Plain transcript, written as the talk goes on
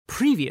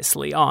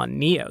Previously on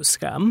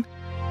Neoscum.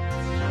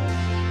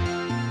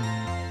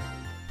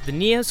 The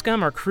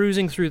Neoscum are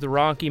cruising through the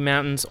Rocky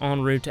Mountains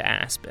en route to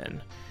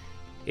Aspen.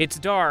 It's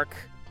dark,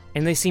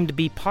 and they seem to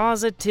be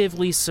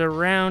positively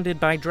surrounded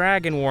by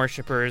dragon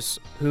worshippers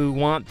who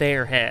want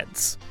their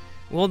heads.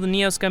 Will the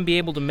Neoscum be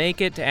able to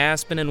make it to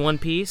Aspen in one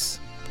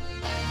piece?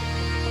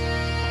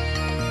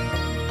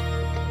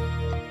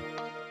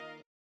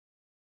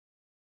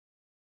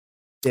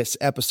 This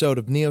episode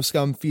of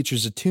Neoscum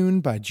features a tune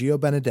by Gio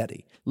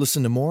Benedetti.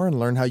 Listen to more and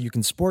learn how you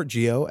can support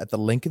Gio at the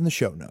link in the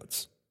show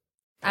notes.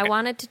 I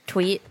wanted to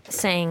tweet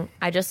saying,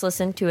 I just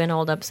listened to an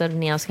old episode of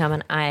Neoscum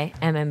and I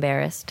am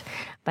embarrassed,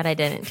 but I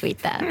didn't tweet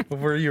that.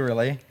 Were you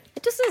really?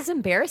 It just is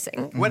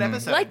embarrassing. What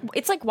episode?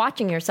 It's like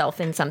watching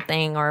yourself in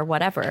something or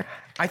whatever.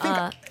 I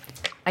think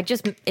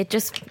It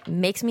just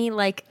makes me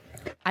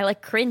I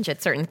cringe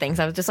at certain things.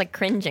 I was just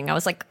cringing. I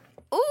was like,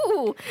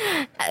 ooh,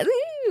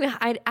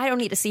 I don't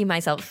need to see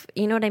myself.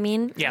 You know what I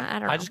mean? Yeah. I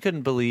don't know. I just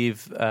couldn't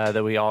believe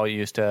that we all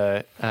used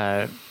to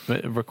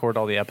record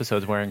all the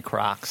episodes wearing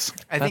Crocs.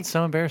 That's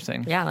so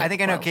embarrassing. Yeah, I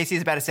think I know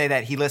Casey's about to say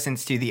that he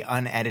listens to the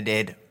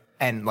unedited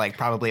and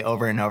probably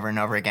over and over and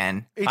over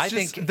again. I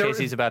think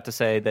Casey's about to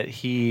say that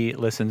he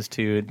listens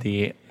to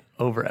the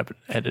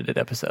over-edited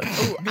episodes.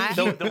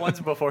 The ones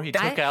before he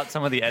took out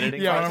some of the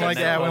editing parts. I'm like,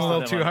 I went a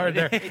little too hard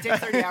there. It takes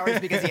 30 hours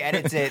because he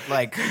edits it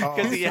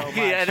Because he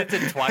edits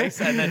it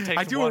twice and then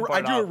takes I do one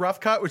part a off. rough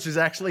cut, which is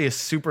actually a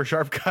super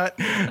sharp cut.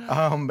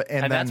 And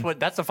then,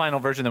 that's the final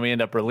version that we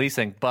end up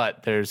releasing,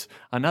 but there's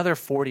another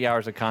 40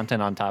 hours of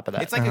content on top of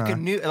that. It's like a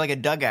canoe, like a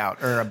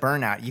dugout or a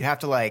burnout. You have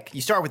to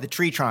you start with the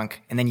tree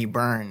trunk and then you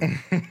burn.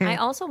 I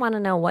also want to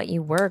know what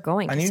you were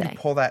going to I need say. to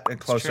pull that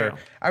closer. true.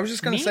 I was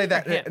just going to say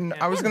that.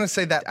 I was going to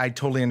say that I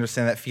totally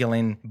understand that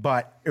feeling,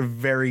 but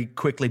very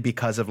quickly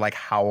because of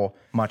how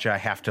much I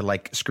have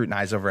to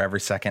scrutinize over every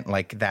second,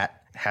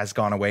 that has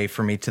gone away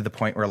for me to the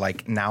point where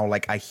now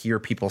I hear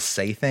people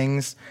say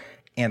things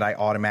and I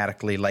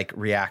automatically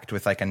react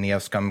with a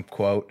Neoscum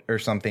quote or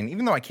something,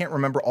 even though I can't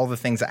remember all the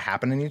things that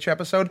happen in each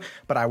episode,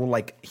 but I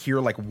will hear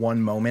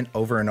one moment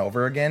over and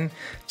over again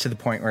to the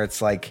point where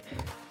it's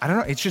I don't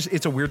know.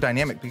 It's a weird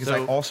dynamic because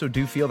I also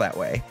do feel that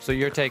way. So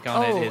your take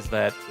on it is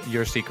that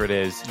your secret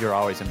is you're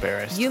always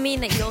embarrassed. You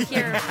mean that you'll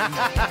hear...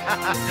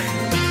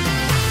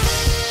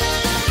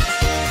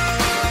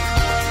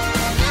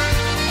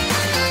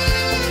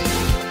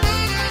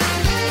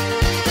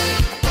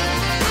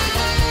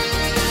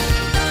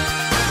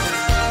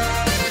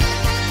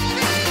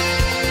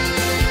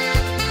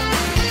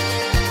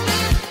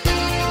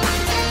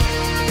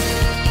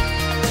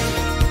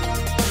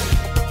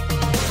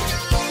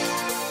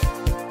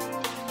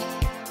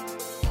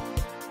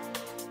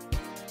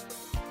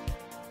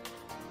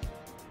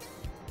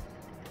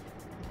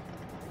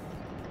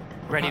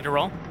 Ready to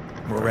roll?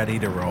 We're ready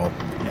to roll.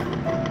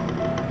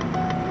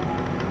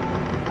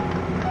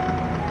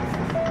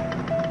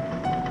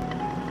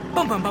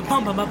 Bum, bum, bum,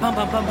 bum, bum, bum, bum,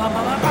 bum, bum, bum,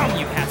 bum, bum.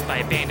 You pass by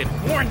abandoned,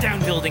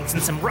 worn-down buildings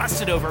and some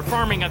rusted-over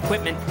farming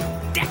equipment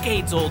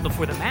decades old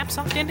before the map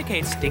sign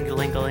indicates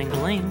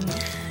ding-a-ling-a-ling-a-ling.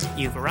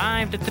 You've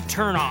arrived at the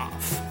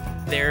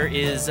turnoff. There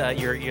is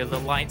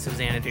the lights of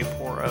Xanadu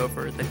pour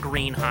over the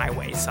green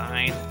highway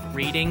sign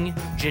reading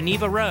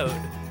Geneva Road,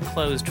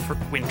 closed for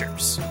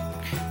winters.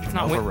 It's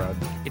not Road.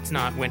 It's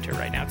not winter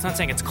right now. It's not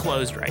saying it's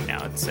closed right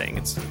now. It's saying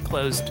it's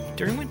closed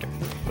during winter.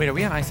 Wait, are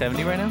we on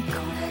I-70 right now?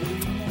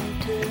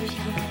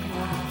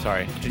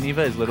 Sorry,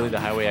 Geneva is literally the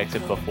highway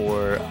exit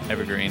before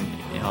Evergreen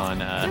on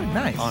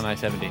nice. on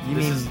I-70. You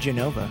mean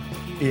Genova?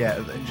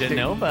 Yeah.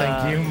 Genova.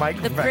 Thank you,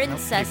 Mike. The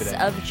Princess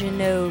of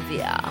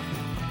Genovia.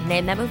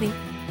 Name that movie.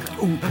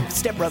 Ooh,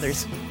 Step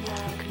Brothers.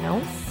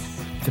 No?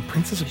 The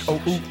Princess of...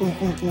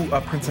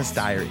 Princess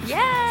Diaries.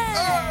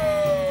 Yes!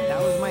 That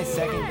was my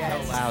second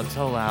guess.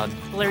 So loud.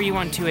 Larry, you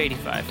won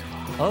 285.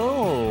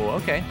 Oh,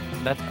 okay.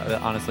 That's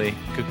honestly,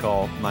 good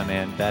call, my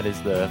man. That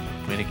is the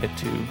way to get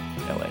to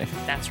LA.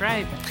 That's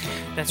right.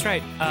 That's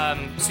right.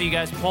 So you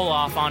guys pull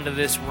off onto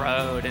this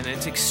road, and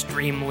it's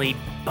extremely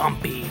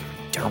bumpy.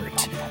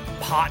 Dirt.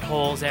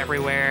 Potholes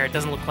everywhere. It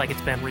doesn't look like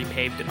it's been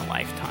repaved in a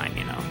lifetime,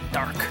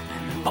 Dark.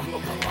 Bum,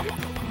 bum, bum, bum, bum,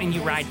 bum. And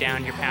you ride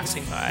down, you're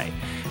passing by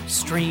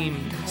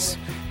streams,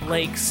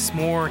 lakes,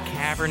 more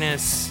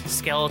cavernous,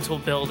 skeletal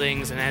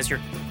buildings, and as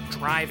you're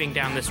driving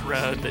down this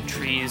road, the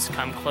trees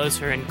come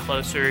closer and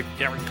closer.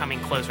 They're coming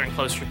closer and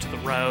closer to the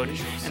road,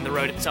 and the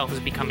road itself is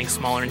becoming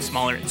smaller and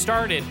smaller. It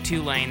started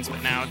 2 lanes,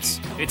 but now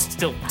it's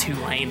still 2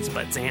 lanes,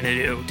 but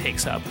Xanadu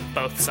takes up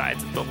both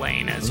sides of the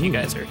lane as you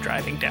guys are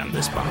driving down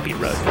this bumpy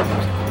road.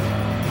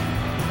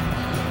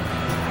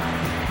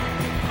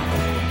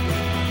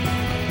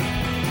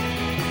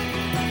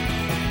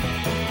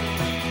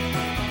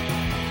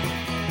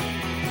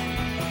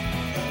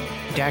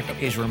 Dak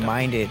is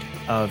reminded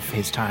of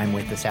his time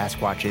with the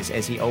Sasquatches,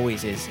 as he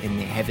always is in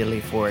the heavily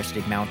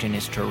forested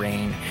mountainous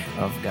terrain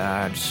of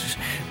God's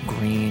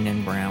green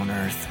and brown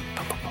earth.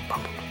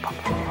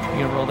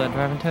 You gonna roll that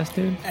driving test,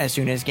 dude? As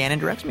soon as Ganon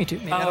directs me to.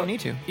 Maybe I don't need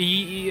to.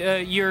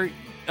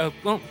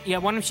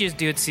 Why don't you just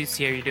do it, see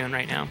how you're doing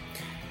right now?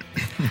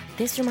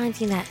 This reminds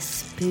me of that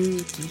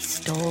spooky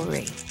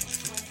story.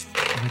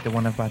 Like the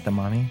one about the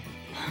mummy?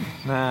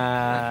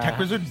 Tech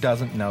Wizard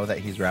doesn't know that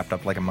he's wrapped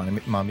up like a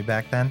mummy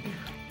back there.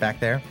 Back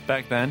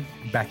then.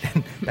 Back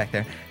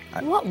there.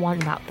 What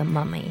one about the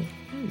mummy?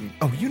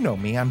 Oh, you know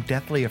me. I'm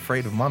deathly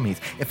afraid of mummies.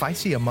 If I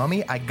see a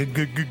mummy, I go.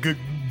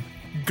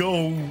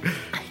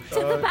 To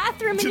the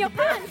bathroom in your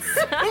pants.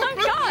 Oh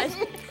my gosh.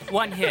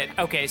 One hit.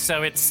 Okay,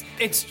 so it's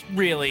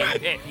really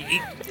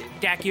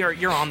Dak.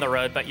 You're on the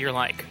road, but you're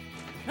like,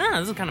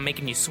 this is kind of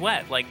making you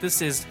sweat. Like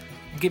this is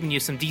giving you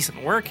some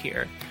decent work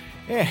here.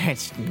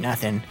 It's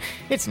nothing.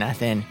 It's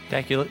nothing.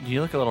 Dak, you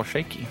look a little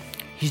shaky.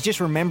 He's just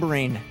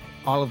remembering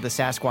all of the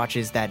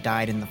Sasquatches that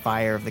died in the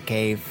fire of the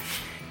cave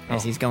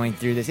as he's going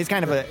through this. It's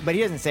kind of but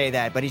he doesn't say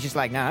that, but he's just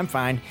like, nah, I'm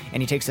fine.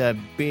 And he takes a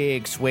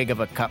big swig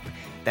of a cup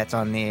that's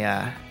on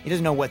the, he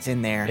doesn't know what's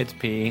in there. It's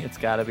pee. It's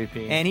gotta be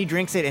pee. And he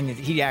drinks it and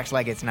he acts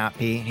like it's not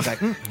pee. He's like,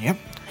 yep,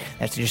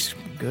 that's just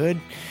good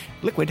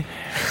liquid.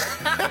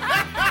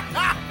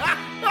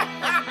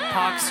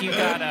 Pox, you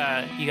got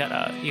a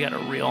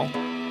real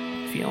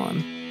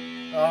feeling.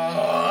 You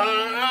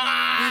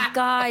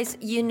guys,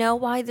 you know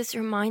why this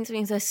reminds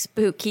me of a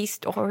spooky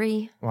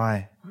story?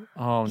 Why?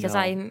 Oh, Because no.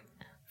 I'm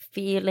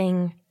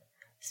feeling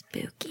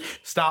spooky.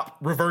 Stop.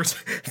 Reverse.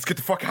 Let's get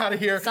the fuck out of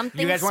here.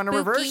 Something You guys wanna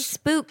spooky reverse?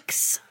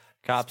 Spooks.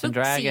 Cops and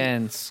Spooksy.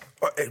 dragons.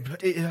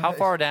 How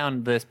far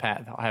down this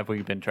path have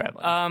we been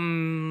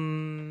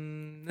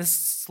traveling?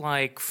 This is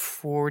like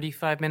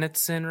 45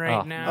 minutes in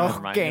right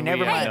now. Okay,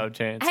 never We have mind. No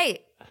chance.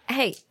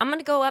 Hey, I'm going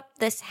to go up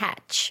this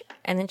hatch.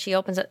 And then she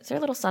opens it. Is there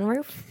a little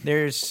sunroof?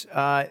 There's,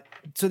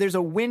 so there's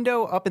a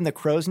window up in the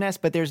crow's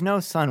nest, but there's no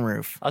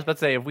sunroof. I was about to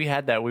say, if we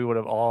had that, we would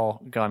have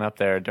all gone up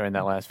there during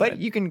that last But fight.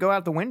 you can go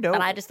out the window.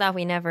 But I just thought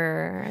we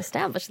never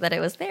established that it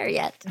was there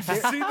yet. See,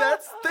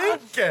 that's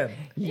thinking.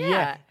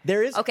 Yeah,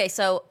 there is. Okay,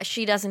 so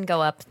she doesn't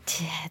go up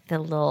to the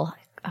little.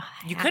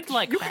 You could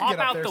like could hop get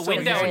up out there the so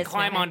window easily. and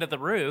climb onto the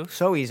roof.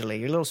 So easily.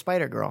 You're a little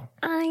spider girl.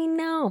 I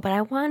know, but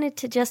I wanted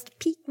to just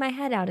peek my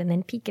head out and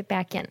then peek it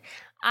back in.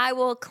 I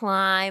will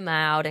climb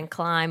out and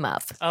climb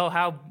up. Oh,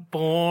 how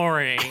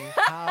boring.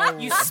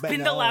 You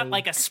spindle out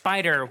like a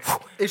spider.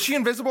 Is she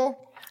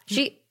invisible?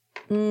 She,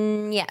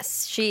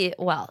 yes, she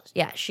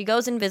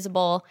goes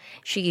invisible.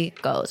 She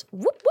goes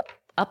whoop whoop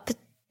up the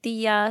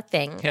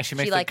thing. Yeah, she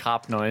makes the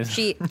cop noise.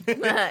 She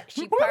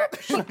she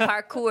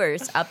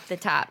parkours up the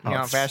top. You know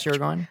how fast you were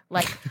going?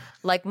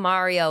 Like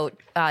Mario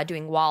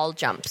doing wall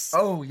jumps.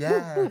 Oh,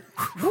 yeah.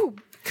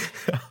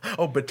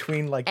 Oh,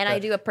 between like And I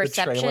do a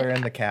perception. the trailer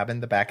and the cabin,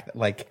 the back,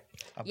 like.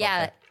 above Yeah,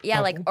 that. yeah,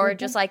 like or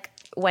just like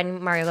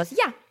when Mario goes,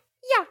 yeah,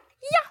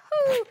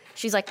 yahoo!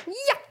 She's like,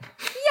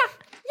 yahoo!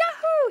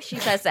 She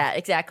says that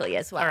exactly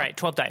as well. All right,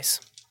 12 dice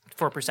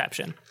for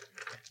perception.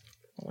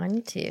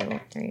 1, 2,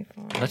 3,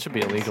 4. That should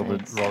be illegal to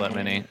roll that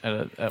many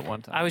at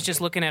one time. I was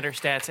just looking at her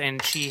stats,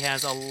 and she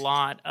has a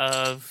lot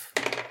of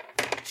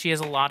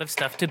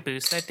stuff to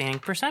boost that dang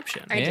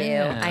perception.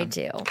 I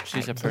do.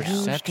 She's a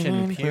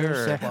perception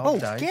pure. Oh,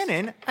 dice.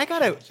 Gannon, I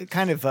got a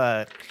kind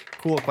of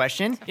cool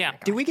question. Yeah.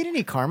 Did we get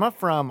any karma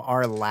from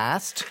our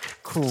last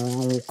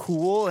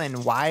cool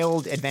and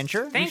wild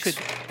adventure?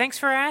 Thanks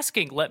for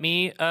asking. Let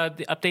me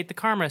update the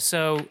karma.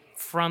 So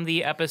from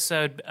the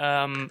episode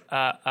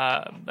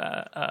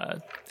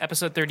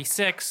episode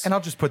 36. And I'll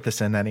just put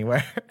this in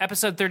anywhere.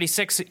 Episode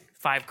 36,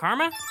 5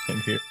 karma. In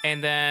here.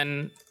 And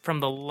then from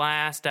the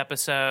last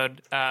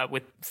episode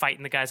with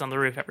fighting the guys on the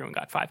roof, everyone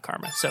got 5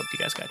 karma. So you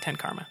guys got 10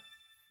 karma.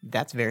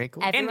 That's very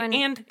cool. Everyone,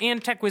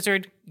 And Tech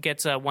Wizard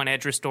gets 1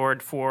 edge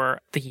restored for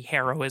the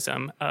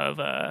heroism of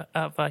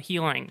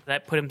healing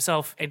that put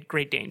himself at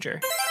great danger.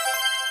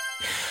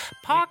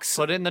 Pox,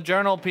 Put in the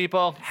journal,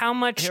 people. how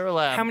Hero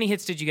Lab. many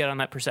hits did you get on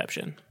that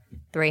perception?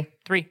 3.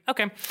 3.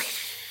 Okay.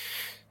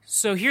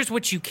 So here's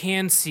what you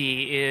can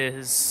see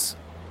is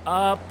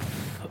up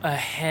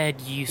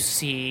ahead you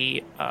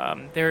see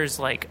there's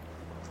like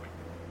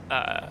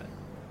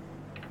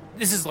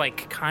this is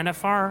like kind of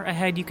far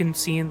ahead you can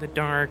see in the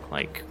dark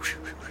like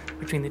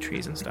between the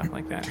trees and stuff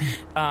like that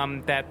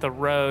that the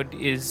road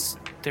is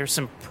there's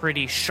some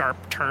pretty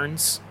sharp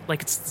turns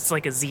like it's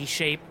like a Z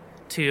shape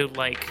to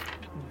like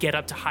get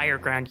up to higher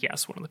ground.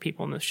 Yes, one of the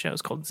people in this show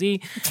is called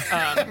Z.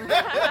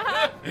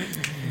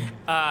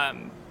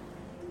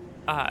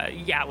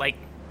 Yeah, like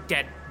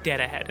dead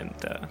ahead, and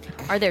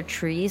Are there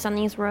trees on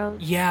these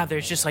roads? yeah,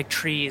 there's just like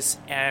trees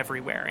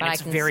everywhere, and But I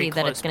it's can very see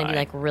close that it's going to by. be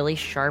like really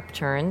sharp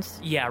turns.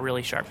 Yeah,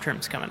 really sharp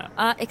turns coming up.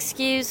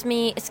 Excuse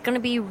me, it's going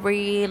to be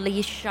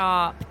really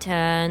sharp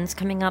turns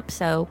coming up,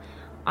 so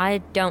I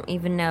don't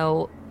even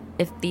know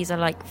if these are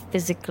like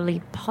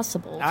physically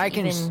possible. to I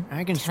can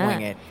even swing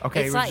turn. it.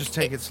 Okay, It's we'll like, just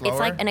take it slower. It's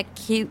like an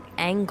acute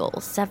angle,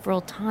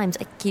 several times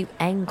acute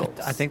angles.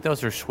 I think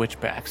those are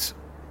switchbacks.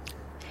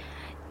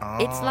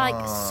 it's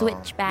like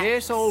switchbacks.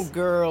 This old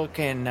girl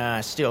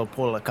can still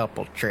pull a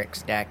couple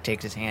tricks. Dak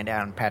takes his hand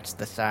out and pats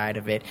the side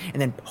of it,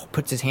 and then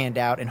puts his hand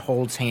out and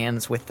holds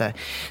hands with the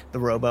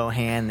robo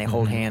hand. They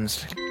hold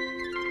hands.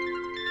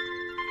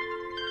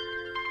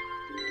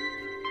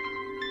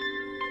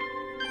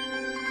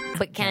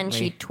 But can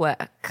she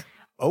twerk?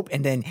 Oh,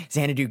 and then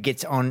Xanadu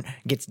gets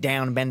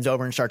down, bends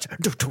over, and starts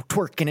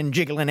twerking and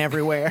jiggling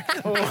everywhere.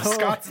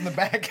 Scott's in the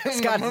back.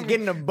 Scott's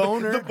getting a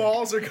boner. The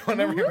balls are going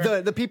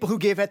everywhere. The people who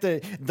give at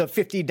the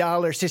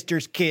 $50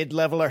 Sister's Kid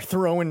level are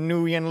throwing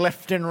Nuyen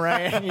left and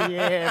right.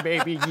 Yeah,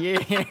 baby,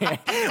 yeah.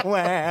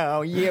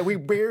 Wow, yeah, we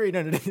buried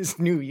under this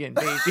Nuyen,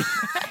 baby.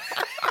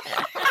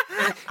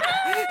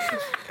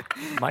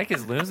 Mike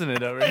is losing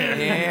it over here.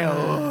 Yeah,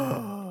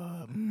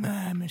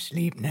 I'm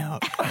asleep now.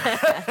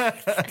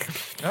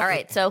 All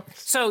right, so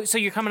So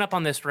you're coming up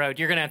on this road.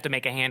 You're gonna have to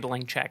make a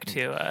handling check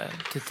to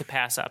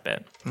pass up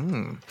it.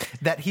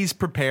 That he's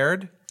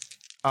prepared.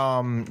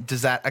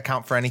 Does that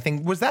account for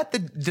anything? Does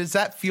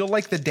that feel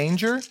like the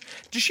danger?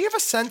 Does she have a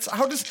sense?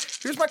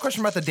 Here's my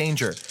question about the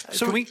danger.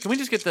 So can we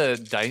just get the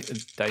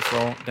dice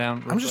roll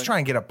down? I'm just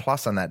trying to get a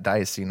plus on that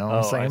dice. You know what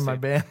I'm saying, I see. my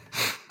bad.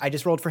 I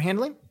just rolled for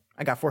handling.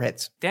 I got 4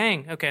 hits.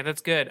 Dang. Okay,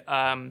 that's good.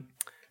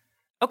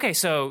 Okay,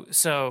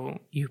 so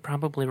you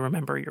probably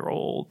remember your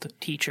old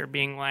teacher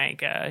being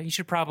like, you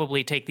should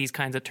probably take these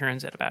kinds of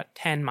turns at about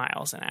 10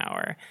 miles an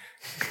hour.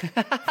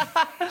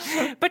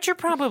 But you're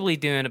probably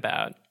doing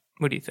about,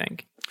 what do you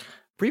think?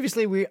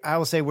 Previously, I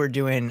will say we're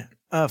doing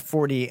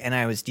 40, and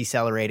I was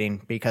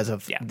decelerating because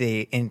of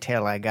the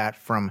intel I got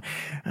from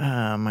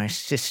my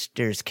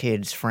sister's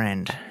kid's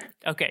friend.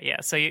 Okay, yeah.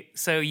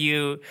 So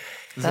you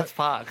That's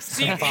Fox.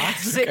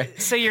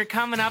 So you're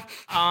coming up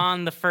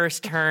on the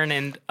first turn,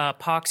 and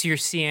Pox, you're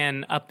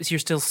seeing up. You're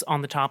still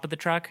on the top of the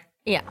truck.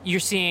 yeah. You're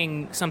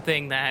seeing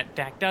something that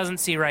Dak doesn't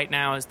see right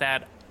now. Is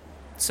that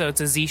so? It's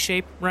a Z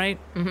shape, right?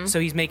 Mm-hmm. So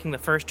he's making the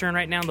first turn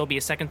right now. There'll be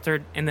a second,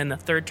 third, and then the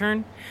third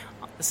turn.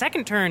 The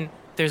second turn,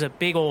 there's a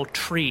big old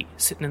tree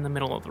sitting in the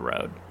middle of the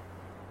road.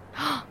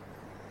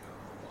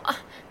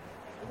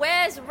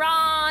 Where's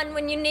Ron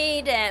when you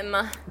need him?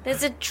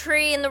 There's a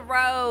tree in the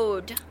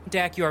road.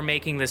 Dak, you are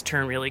making this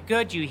turn really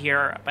good. You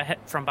hear up ahead,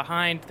 from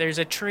behind, there's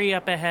a tree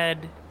up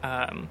ahead.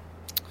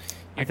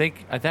 I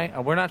think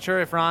we're not sure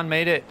if Ron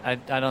made it. I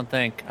don't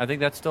think. I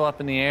think that's still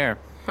up in the air.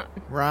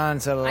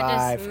 Ron's I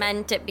alive. just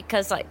meant it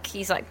because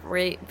he's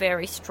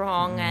very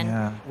strong,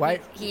 and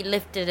Why? he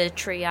lifted a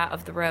tree out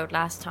of the road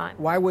last time.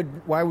 Why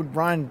would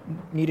Ron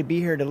need to be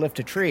here to lift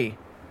a tree?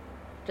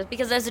 Just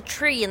because there's a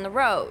tree in the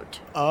road.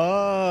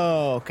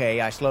 Oh, okay.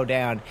 I slow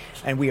down,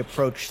 and we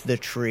approach the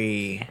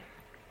tree.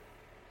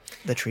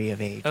 The tree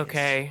of age.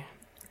 Okay,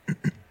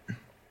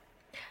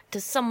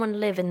 Does someone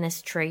live in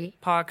this tree?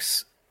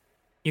 Pox,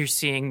 you're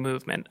seeing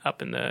movement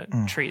up in the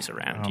trees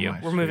around you.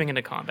 We're moving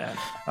into combat.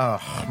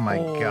 Oh my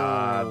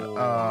god.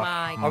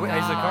 Oh My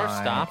Is the car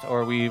God. stopped,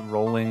 or are we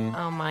rolling?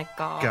 Oh my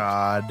God.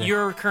 god.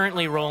 You're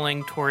currently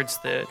rolling towards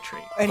the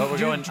tree. And But we're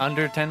dude, going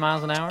under 10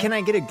 miles an hour? Can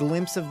I get a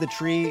glimpse of the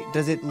tree?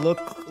 Does it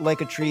look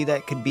like a tree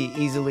that could be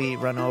easily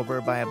run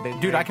over by a big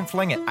Dude, rig? I can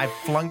fling it. I've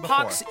flung before.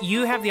 Pox,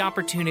 you have the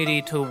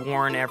opportunity to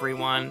warn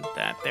everyone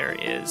that there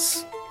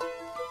is.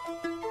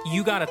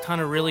 You got a ton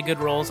of really good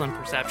rolls on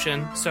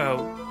perception,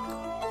 so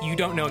you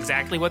don't know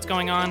exactly what's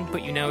going on,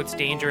 but you know it's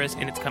dangerous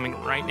and it's coming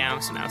right now,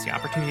 so now's the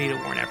opportunity to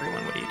warn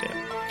everyone. What do you do?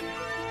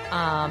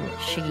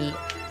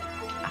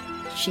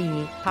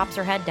 She pops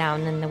her head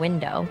down in the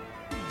window,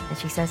 and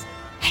she says,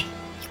 "Hey,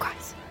 you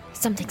guys,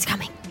 something's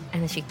coming."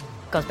 And then she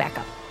goes back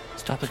up.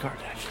 Stop the car,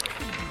 Dak.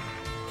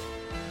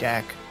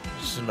 Dak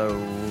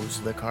slows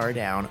the car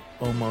down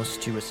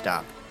almost to a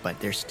stop, but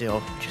there's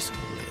still just a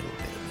little bit of movement.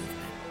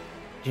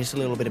 Just a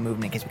little bit of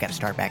movement in case we got to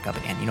start back up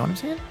again. You know what I'm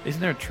saying?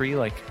 Isn't there a tree,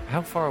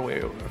 how far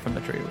away from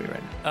the tree are we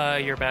right now?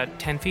 You're about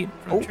 10 feet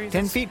from Oh, the trees.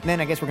 10 feet? Then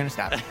I guess we're going to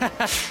stop.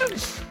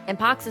 And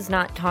Pox is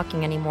not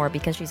talking anymore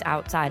because she's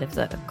outside of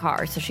the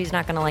car, so she's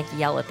not going to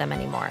yell at them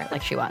anymore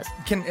like she was.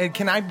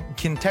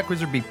 Can Tech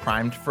Wizard be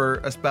primed for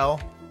a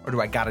spell? Or do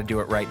I gotta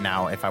do it right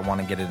now if I want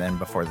to get it in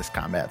before this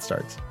combat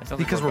starts? sounds like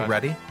Because we're we're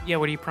ready? Yeah,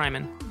 what are you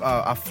priming?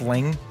 A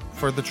fling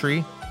for the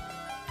tree?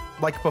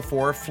 Like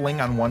before,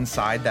 fling on one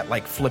side that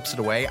flips it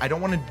away. I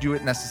don't want to do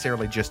it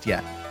necessarily just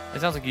yet.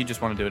 It sounds like you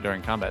just want to do it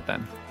during combat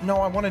then. No,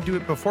 I want to do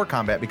it before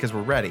combat because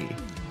we're ready.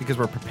 Because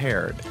we're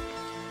prepared.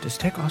 Does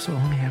Tech also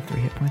only have 3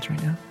 hit points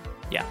right now?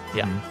 Yeah.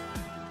 Yeah.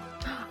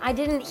 I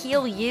didn't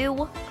heal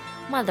you.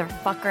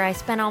 Motherfucker, I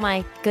spent all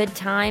my good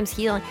times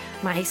healing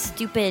my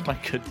stupid, My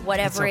good-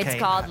 whatever It's it's okay.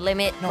 called,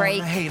 limit No,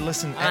 break hey,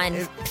 listen.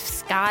 on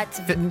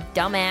Scott's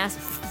dumbass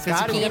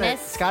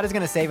penis. Scott is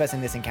gonna save us in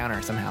this encounter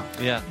somehow.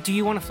 Yeah. Do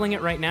you want to fling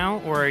it right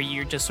now, or are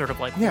you just sort of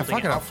yeah, holding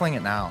fuck it. I'll fling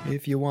it now.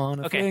 If you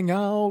wanna Okay. fling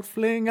out,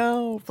 fling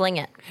out. Fling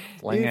it.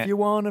 Fling if it. you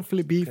wanna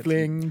be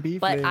fling.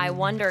 But I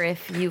wonder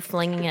if you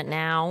flinging it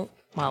now,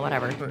 well,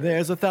 whatever.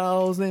 There's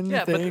 1,000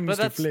 Yeah, but things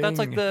that's- to fling. that's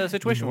like the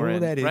situation You we're know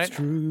in, that is right?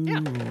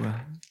 true.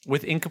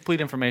 With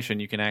incomplete information,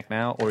 you can act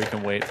now, or you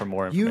can wait for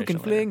more information. You can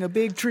later. fling a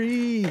big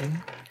tree.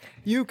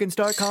 You can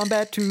start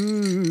combat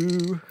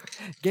too.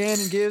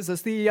 Ganon gives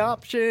us the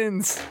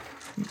options.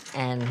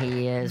 And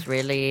he is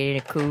really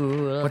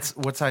cool.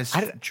 What size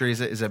tree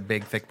is it? Is it a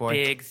big, thick boy?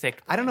 Big,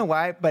 thick. I don't know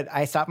why, but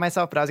I stopped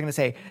myself. But I was going to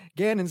say,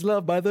 Ganon's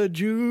loved by the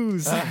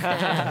Jews.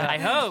 I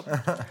hope.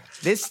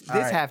 this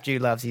half Jew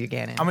loves you,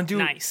 Ganon. I'm gonna do.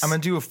 Nice. I'm gonna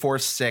do a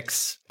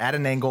 4-6 at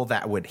an angle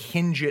that would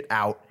hinge it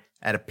out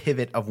at a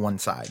pivot of one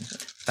side.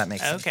 If that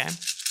makes sense. Okay.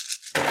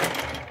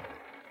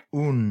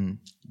 1,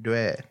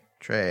 2,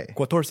 3,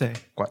 14.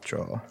 4,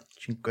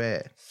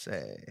 5,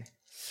 6,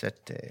 7,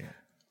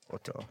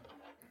 8.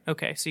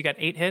 Okay, so you got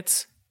 8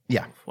 hits.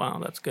 Yeah. Wow,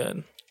 that's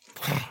good.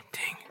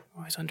 Dang, I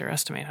always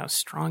underestimate how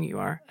strong you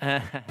are.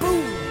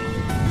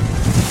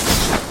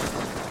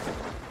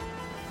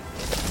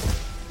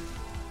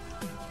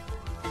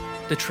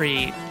 The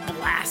tree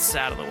blasts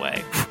out of the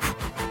way.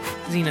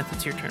 Zenith,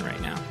 it's your turn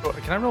right now.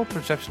 Can I roll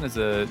perception as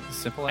a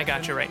simple I action?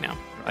 got you right now.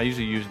 I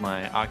usually use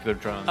my ocular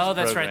drones. Oh,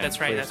 that's right, program that's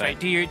right, clear that's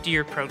sight. right. Do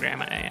your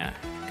program. I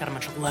got a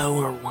much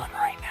lower one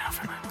right now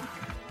for my.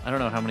 I don't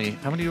know how many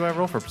do I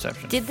roll for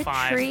perception? Did the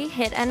 5. tree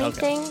hit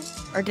anything,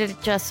 or did it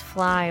just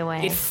fly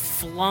away? It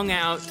flung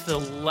out to the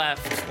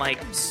left, like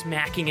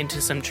smacking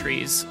into some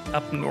trees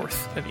up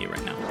north of you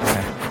right now.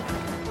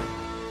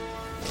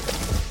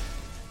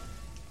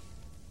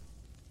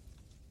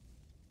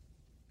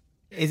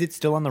 Is it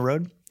still on the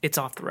road? It's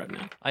off the road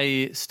now.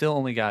 I still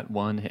only got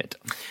 1 hit.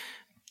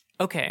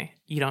 Okay,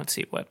 you don't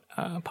see what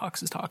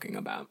Pox is talking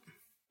about.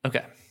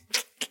 Okay.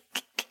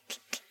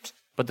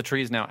 But the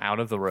tree is now out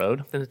of the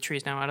road. The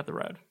tree's now out of the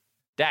road.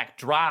 Dak,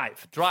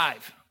 drive.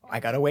 I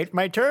gotta wait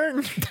my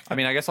turn. I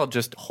mean, I guess I'll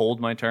just hold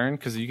my turn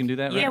because you can do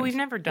that. Yeah, right? we've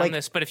never done Like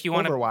this, but if you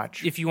want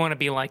Overwatch. to, if you want to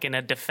be like in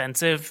a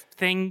defensive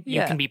thing, you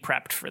Yeah. can be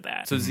prepped for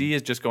that. So Z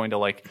is just going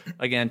to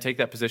again take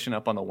that position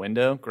up on the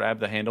window, grab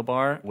the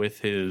handlebar with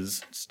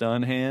his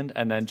stun hand,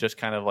 and then just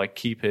kind of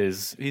keep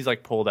he's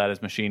pulled out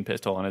his machine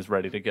pistol and is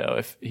ready to go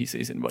if he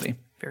sees anybody.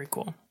 Very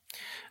cool.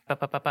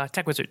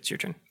 Tech Wizard, it's your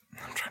turn.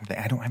 I'm trying to think.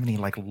 I don't have any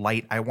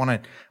light. I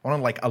want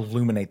to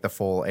illuminate the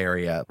full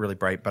area really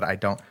bright, but I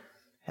don't.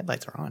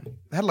 Headlights are on.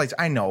 Headlights,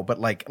 I know, but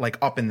like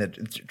up in the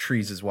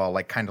trees as well,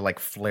 kind of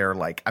flare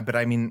But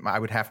I mean, I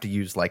would have to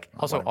use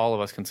Also, all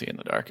of us can see in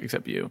the dark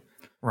except you.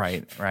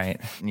 Right.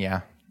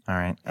 Yeah. All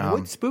right. It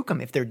would spook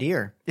them if they're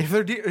deer. If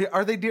they're deer,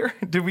 are they deer?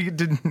 Did we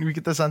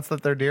get the sense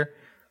that they're deer?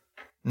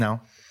 No.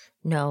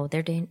 No,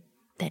 they're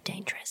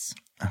dangerous.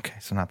 Okay,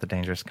 so not the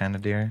dangerous kind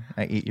of deer.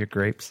 I eat your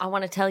grapes. I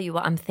want to tell you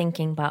what I'm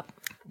thinking, but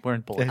We're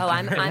in bullet. oh,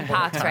 I'm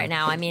Pox right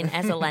now. I mean,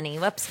 as a Lenny.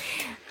 Whoops.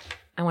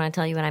 I want to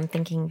tell you what I'm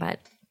thinking, but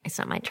it's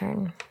not my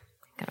turn.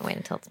 Gotta wait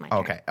until it's my turn.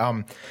 Okay.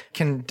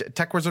 Can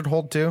Tech Wizard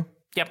hold too?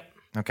 Yep.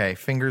 Okay.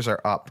 Fingers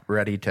are up,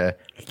 ready to.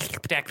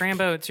 Dak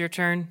Rambo, it's your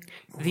turn.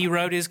 The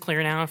road is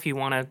clear now if you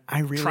want to I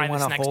really try want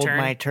this to next hold turn.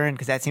 my turn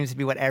because that seems to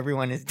be what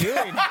everyone is doing.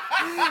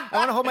 I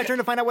want to hold my turn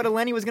to find out what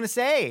Eleni was going to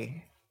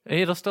say.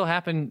 It'll still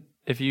happen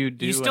if you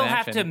do. You still an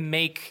have to action.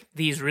 make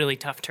these really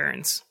tough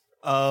turns.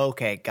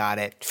 Okay, got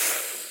it.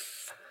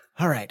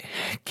 All right.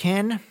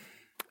 Can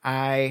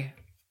I,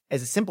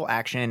 as a simple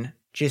action,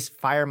 just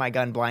fire my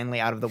gun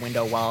blindly out of the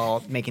window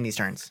while making these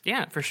turns?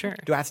 Yeah, for sure.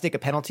 Do I have to take a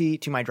penalty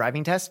to my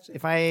driving test?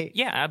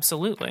 Yeah,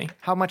 absolutely.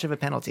 How much of a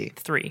penalty?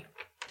 3.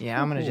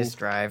 Yeah, I'm gonna just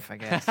drive, I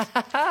guess.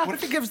 What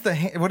if he gives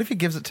what if he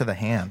gives it to the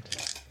hand?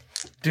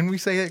 Didn't we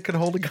say it could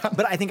hold a gun?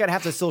 But I think I'd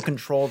have to still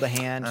control the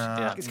hand.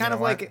 It's kind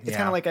of like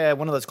kind of like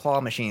one of those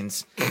claw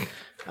machines.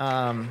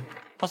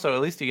 Also,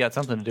 at least you got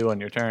something to do on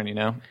your turn. You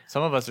know,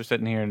 some of us are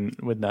sitting here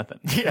with nothing.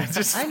 Yeah,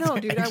 just I know,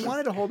 dude. I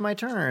wanted to hold my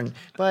turn,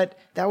 but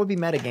that would be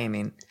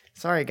metagaming.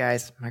 Sorry,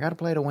 guys. I got to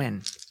play to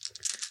win.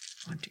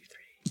 1, 2,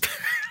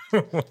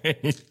 3.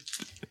 wait.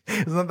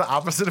 Isn't that the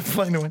opposite of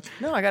playing to win?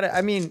 No, I got to.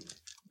 I mean,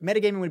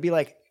 metagaming would be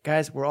like,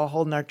 guys, we're all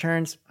holding our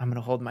turns. I'm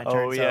gonna hold my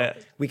turn. Oh, yeah.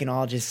 So we can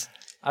all just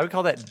I would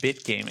call that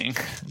bit gaming.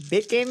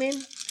 bit gaming.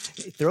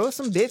 Throw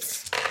some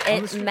bits.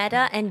 It's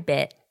meta and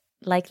bit,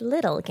 like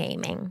little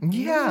gaming.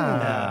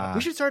 Yeah.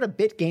 We should start a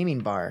bit gaming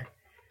bar.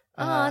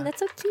 Oh, that's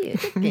so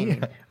cute.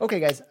 Gaming.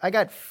 Okay, guys, I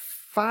got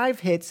 5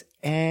 hits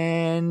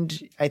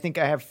and I think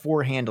I have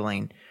 4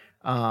 handling.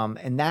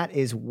 And that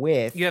is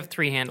with. You have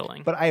 3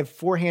 handling. But I have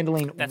 4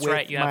 handling That's with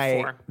right, you have my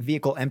 4.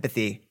 vehicle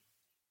empathy.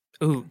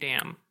 Ooh,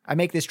 damn. I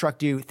make this truck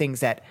do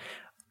things that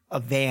a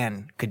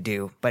van could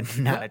do, but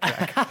not a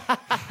truck.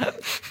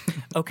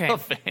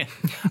 Okay.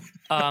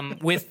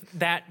 With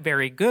that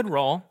very good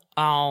roll,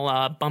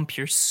 I'll bump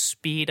your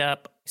speed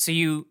up. So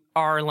you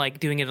are like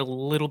doing it a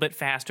little bit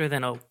faster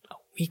than a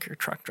weaker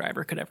truck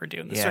driver could ever do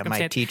in this Yeah,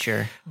 circumstance. my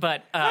teacher.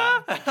 But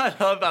I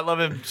love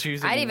him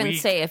choosing. I'd even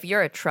weak. say if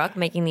you're a truck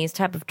making these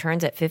type of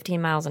turns at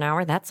 15 miles an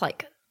hour, that's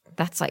like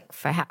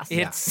fast.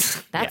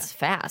 That's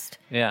fast.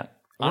 Yeah.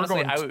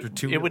 Honestly, going to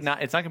 2 it would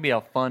not. It's not going to be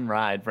a fun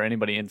ride for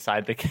anybody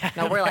inside the cab.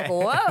 No, we're like,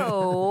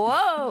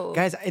 whoa.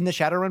 Guys, in the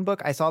Shadowrun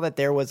book, I saw that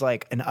there was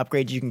like an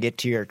upgrade you can get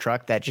to your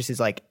truck that just is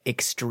like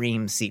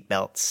extreme seat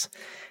belts.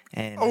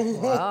 And we're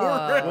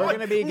going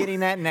to be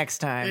getting that next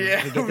time we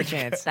get the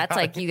chance. That's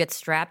like you get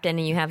strapped in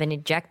and you have an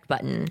eject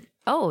button.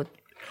 Oh,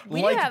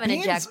 we do have an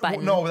Beans? eject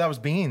button. No, that was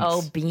Beans.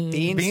 Oh, Beans.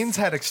 Beans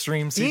had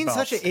extreme seatbelts. Bean's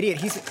such an idiot.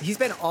 He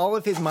spent all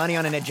of his money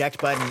on an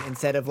eject button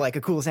instead of like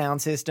a cool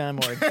sound system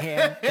or a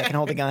hand that can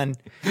hold a gun.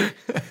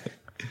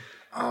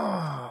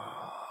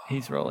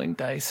 He's rolling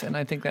dice, and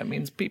I think that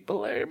means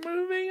people are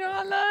moving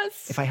on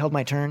us. If I held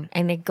my turn,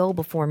 And they go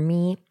before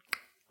me.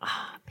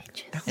 Ah,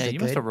 bitches. Yeah, you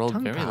must have rolled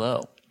tongue very pop.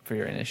 low for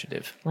your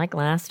initiative. Like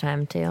last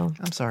time, too.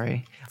 I'm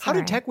sorry. How did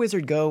alright. Tech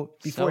Wizard go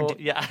before So,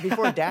 yeah.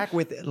 before Dak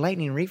with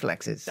lightning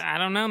reflexes? I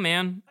don't know,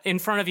 man. In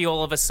front of you,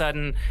 all of a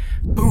sudden,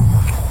 boom,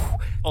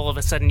 all of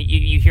a sudden,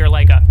 you hear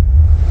like a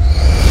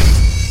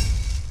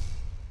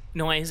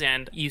noise,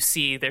 and you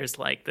see there's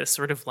like this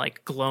sort of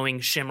like glowing,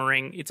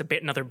 shimmering, it's a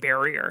bit another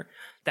barrier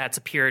that's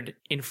appeared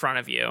in front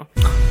of you.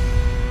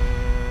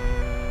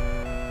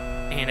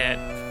 And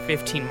at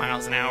 15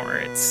 miles an hour,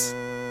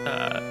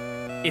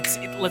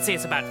 let's say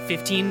it's about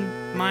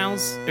 15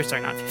 miles, or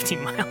sorry, not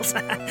 15 miles.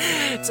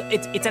 it's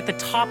at the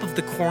top of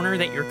the corner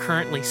that you're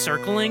currently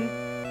circling.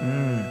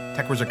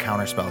 Tech Wizard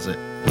counterspells it.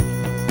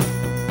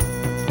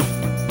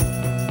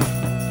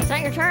 It's not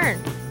your turn.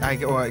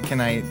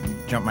 Can I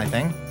jump my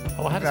thing?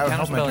 Oh, how That would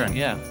help does my counterspelling? turn.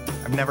 Yeah.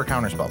 I've never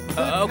counterspelled.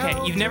 Okay,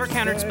 you've never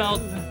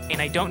counterspelled,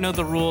 and I don't know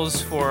the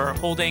rules for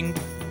holding,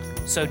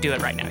 so do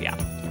it right now, yeah.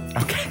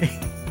 Okay.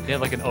 You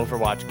have like an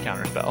Overwatch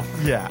counterspell.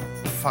 Yeah.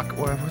 Fuck.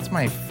 What's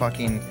my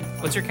fucking?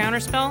 What's your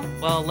counterspell?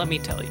 Well, let me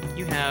tell you.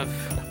 You have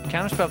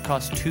Counterspell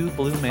costs 2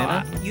 blue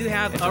mana. you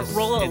have It's a-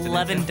 roll it's an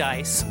 11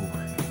 dice.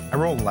 I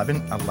roll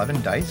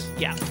 11 dice.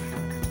 Yeah.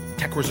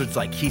 Tech Wizard's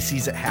like, he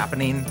sees it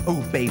happening. Oh,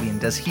 baby, and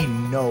does he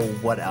know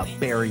what a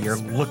barrier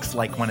looks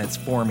like when it's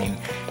forming?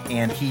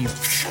 And he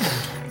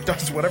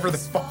does whatever the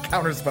fuck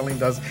counterspelling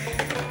does.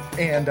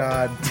 And,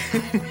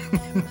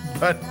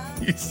 but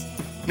he's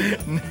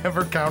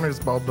never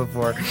counterspelled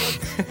before.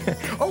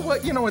 Oh,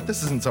 well, you know what?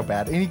 This isn't so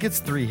bad. And he gets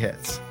 3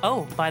 hits.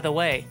 Oh, by the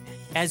way,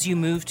 as you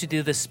move to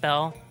do the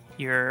spell,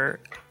 your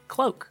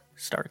cloak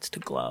starts to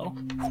glow.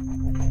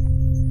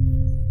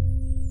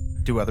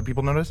 Do other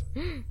people notice?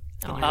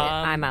 Oh,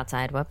 I'm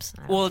outside. Whoops.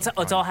 Well,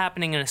 it's all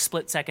happening in a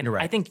split second. You're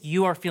right. I think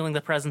you are feeling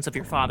the presence of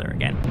your father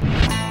again.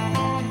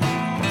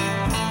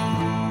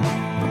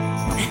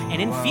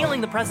 And in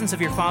feeling the presence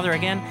of your father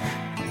again,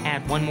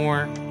 add 1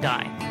 more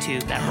die to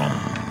that roll.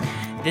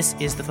 This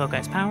is the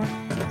Focus Power.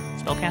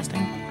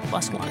 Spellcasting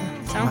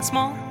 +1. Sounds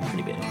small?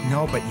 Pretty big.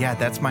 No, but yeah,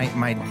 that's my.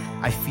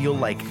 I feel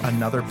like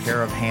another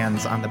pair of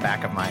hands on the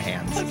back of my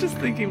hands. I'm just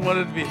thinking what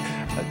it'd be.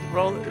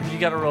 Roll. You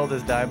got to roll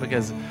this die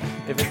because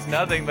if it's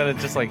nothing, then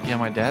it's just like, yeah,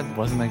 my dad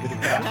wasn't that good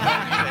at that.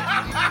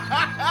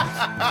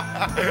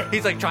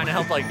 He's like trying to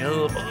help, like,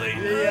 oh boy.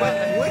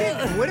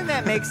 But wouldn't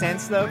that make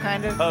sense though?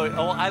 Kind of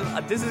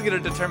This is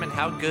going to determine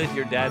how good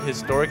your dad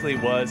historically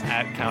was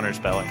at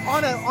counterspelling.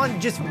 on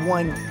just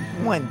one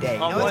day.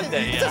 On one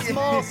day, it's yeah. a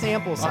small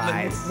sample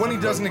size. When he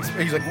doesn't,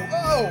 he's like,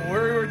 whoa,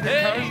 we're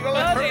Hey,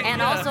 buddy. And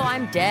Yeah. also,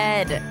 I'm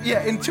dead. yeah.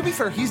 And to be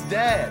fair, he's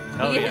dead.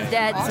 Oh, he yeah. is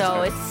dead,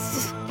 so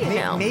it's, you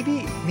know.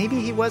 Maybe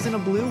he wasn't a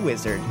blue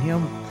wizard. You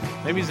know,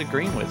 Maybe he's a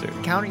green wizard.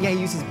 he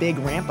uses big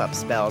ramp up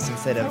spells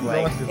instead of like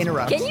rolling this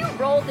interrupts. Can you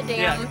roll the damn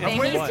Yeah, thing?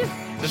 just He's one. just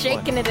Just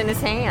shaking it in his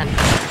hand.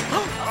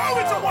 Oh,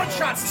 it's a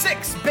one-shot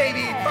 6,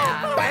 baby.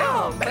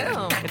 Boom,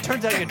 boom. It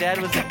turns out your dad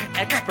was an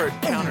expert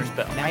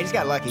counterspell. Nah, he just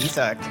got lucky. He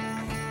sucked.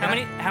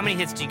 How many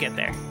hits do you get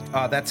there?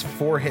 That's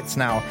 4 hits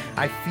now.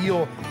 I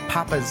feel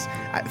Papa's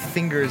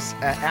fingers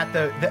at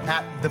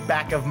the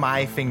back of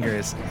my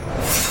fingers.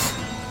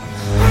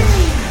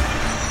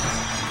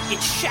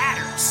 It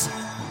shatters.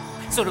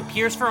 So it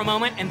appears for a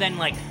moment, and then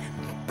like,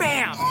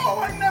 bam! Oh,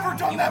 I've never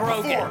done You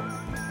broke it.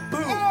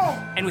 Boom.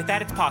 And with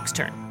that, it's Pock's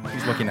turn.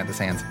 He's looking at his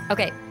hands.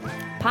 Okay,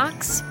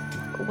 Pox.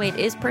 Wait,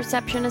 is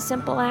perception a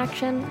simple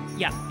action?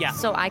 Yeah.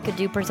 So I could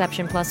do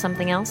perception plus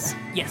something else?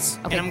 Yes.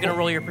 Okay, And I'm gonna cool.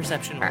 roll your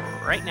perception All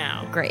right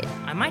now. Great.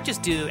 I might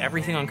just do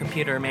everything on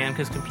computer, man,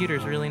 because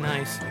computer's really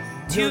nice.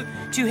 Two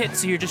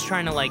hits, so you're just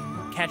trying to like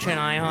catch an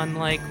eye on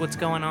like what's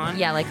going on.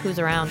 Yeah, like who's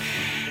around?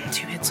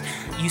 2 hits.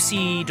 You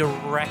see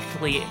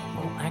directly.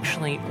 Well,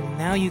 actually,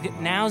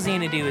 now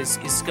Xanadu is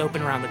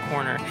scoping around the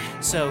corner.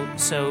 So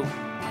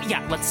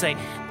yeah, let's say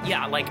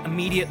like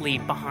immediately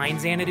behind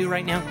Xanadu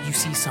right now, you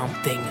see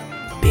something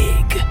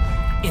big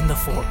in the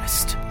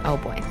forest. Oh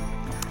boy.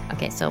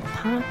 Okay, so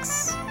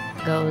Pox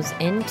goes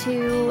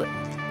into.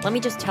 Let me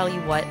just tell you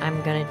what I'm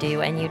gonna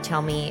do, and you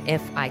tell me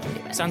if I can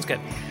do it. Sounds good.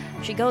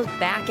 She goes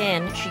back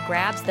in. She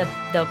grabs the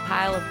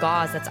pile of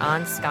gauze that's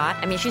on Scott.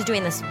 I mean, she's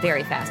doing this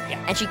very fast.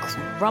 Yeah. And she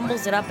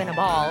crumbles it up in a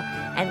ball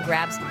and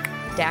grabs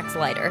Dak's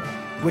lighter.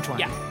 Which one?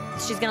 Yeah.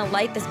 She's gonna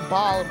light this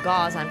ball of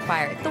gauze on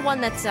fire. The one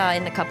that's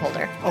in the cup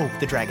holder, Oh,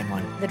 the dragon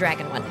one. the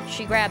dragon one.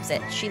 She grabs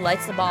it. She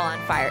lights the ball on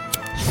fire,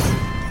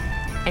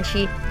 and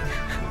she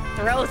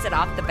throws it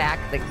off the back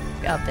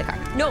of the car.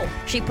 No,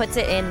 she puts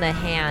it in the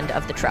hand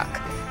of the truck.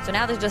 So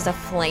now there's just a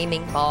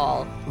flaming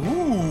ball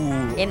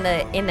in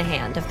the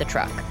hand of the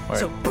truck.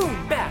 So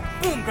boom,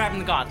 back, boom, grabbing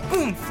the gauze,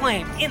 boom,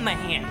 flame in the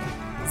hand.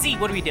 Z,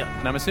 what are we doing?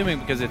 And I'm assuming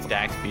because it's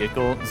Dak's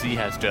vehicle, Z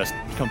has just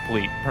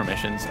complete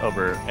permissions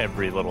over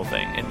every little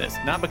thing in this.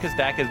 Not because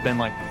Dak has been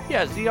like,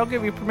 yeah, Z, I'll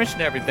give you permission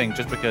to everything,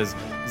 just because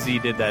Z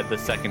did that the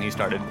second he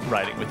started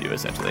riding with you,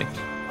 essentially.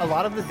 A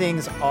lot of the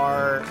things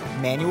are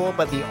manual,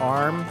 but the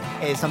arm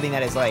is something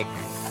that is like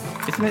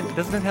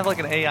Doesn't it have like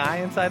an AI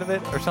inside of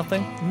it or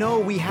something? No,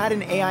 we had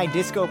an AI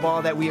disco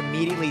ball that we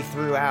immediately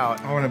threw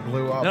out. Oh, and it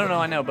blew up. No,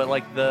 I know, but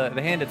like the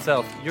hand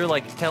itself, you're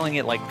like telling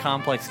it like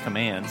complex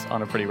commands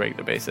on a pretty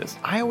regular basis.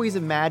 I always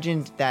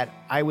imagined that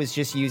I was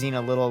just using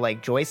a little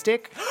like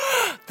joystick.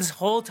 This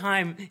whole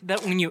time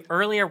that when you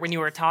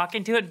were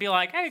talking to it, be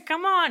like, hey,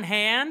 come on,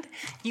 hand.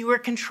 You were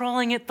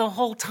controlling it the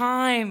whole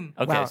time.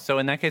 Okay, Wow. so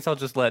in that case, I'll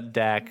just let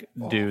Dak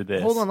do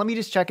this. Hold on, let me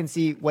just check and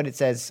see what it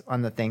says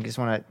on the thing. Just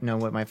want to know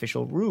what my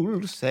official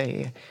rules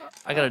say.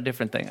 I got a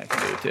different thing I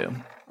can do too.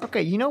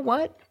 Okay, you know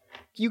what?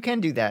 You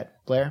can do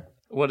that, Blair.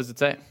 What does it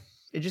say?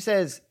 It just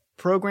says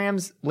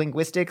programs,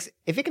 linguistics.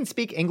 If it can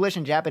speak English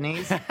and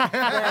Japanese, then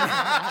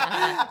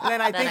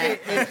I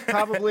think it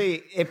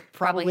probably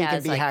Probably can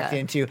has be like hacked a-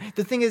 into.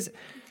 The thing is,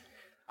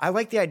 I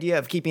like the idea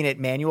of keeping it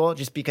manual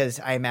just because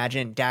I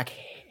imagine Dak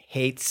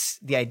hates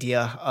the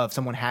idea of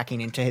someone hacking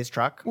into his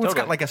truck. Well, it's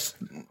got like a.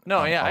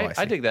 No, yeah, I I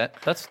see. dig that.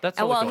 That's Well,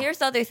 really cool. here's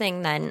the other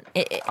thing then.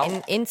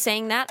 In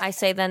saying that, I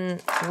say then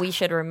we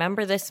should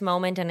remember this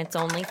moment, and it's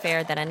only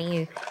fair that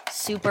any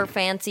super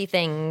fancy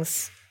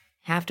things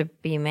have to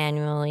be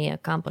manually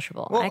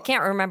accomplishable. I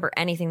can't remember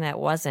anything that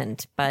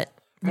wasn't, but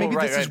Maybe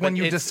Well, this is but when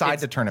you it's- decide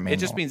to turn it manual. It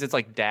just means it's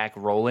like Dak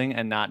rolling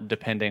and not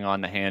depending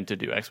on the hand to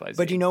do X, Y, Z.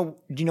 But do you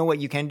know what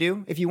you can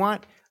do if you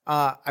want?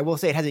 I will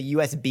say it has a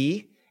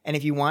USB, and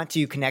if you want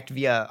to connect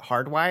via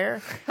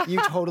hardwire,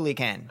 you totally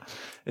can.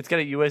 It's got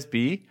a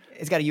USB.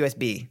 It's got a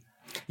USB.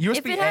 USB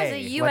if it has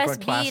a like what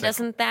USB, Classic.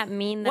 doesn't that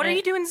mean that What are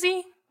you doing,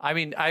 Z? I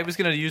mean, I was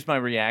gonna use my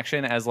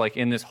reaction as like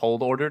in this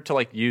hold order to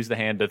like use the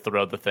hand to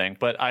throw the thing,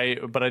 but I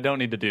don't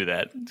need to do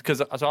that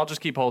so I'll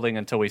just keep holding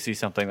until we see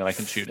something that I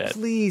can shoot at.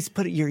 Please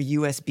put your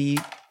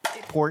USB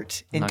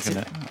port I'm into.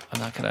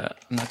 not gonna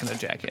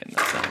jack in.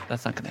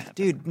 That's not gonna happen.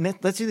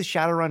 Dude, let's do the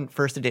Shadowrun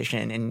first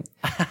edition, and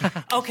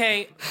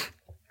Okay.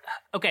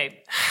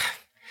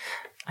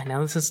 I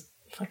know this is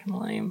fucking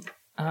lame.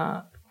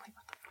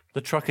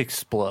 The truck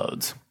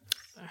explodes.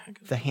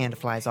 the hand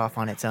flies off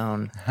on its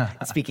own,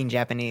 speaking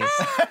Japanese.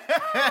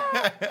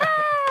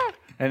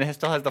 And it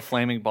still has the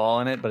flaming ball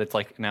in it, but it's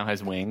like now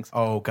has wings.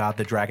 Oh God,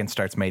 the dragon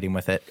starts mating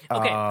with it.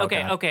 Okay, Oh,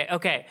 God.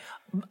 okay.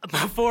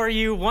 Before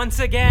you, once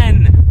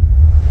again,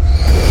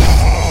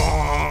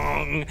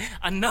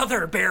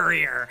 another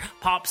barrier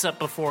pops up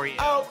before you.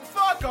 Oh,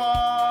 fuck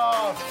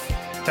off!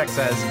 Tech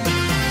says.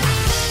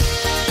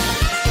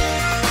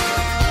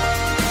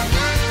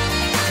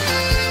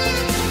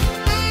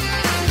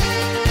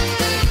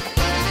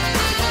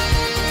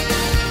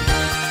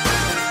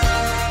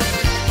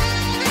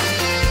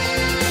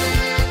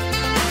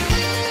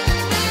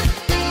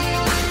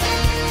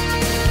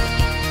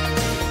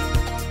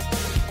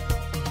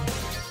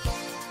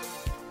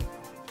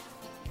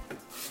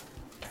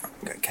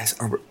 Guys,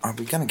 are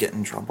we gonna get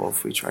in trouble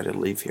if we try to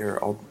leave here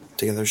all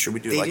together? Should we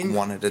do like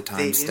one at a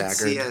time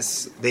staggered?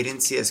 They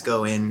didn't see us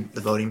go in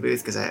the voting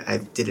booth because I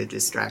did a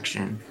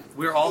distraction.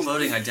 We're all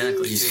voting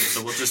identically too,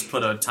 so we'll just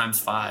put a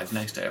 ×5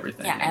 next to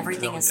everything. Yeah, and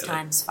everything they'll is get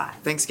it. ×5.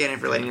 Thanks, Gannon,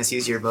 for letting us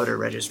use your voter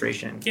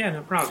registration. Yeah,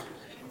 no problem.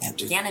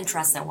 Gannon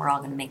trusts that we're all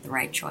going to make the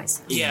right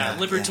choice. Yeah,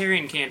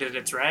 libertarian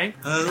candidates, right?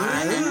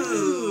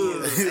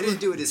 I didn't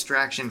do a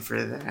distraction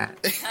for that.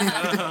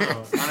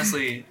 Oh,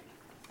 honestly,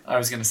 I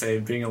was going to say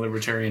being a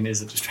libertarian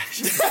is a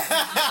distraction.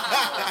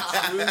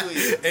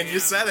 And you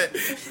said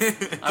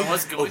it. I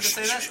was going to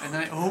say that, and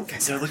then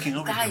guys, they're looking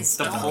over. Guys,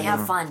 the don't poll,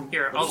 have fun.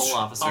 Here, the poll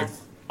officer.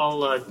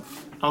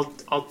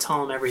 I'll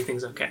tell him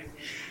everything's okay.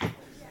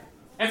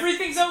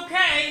 Everything's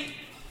okay.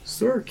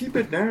 Sir, keep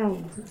it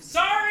down.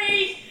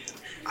 Sorry.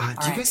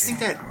 Do you guys think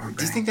that?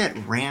 Do you think that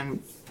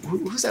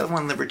who's that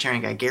one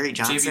libertarian guy? Gary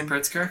J.B. Johnson.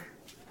 Pritzker.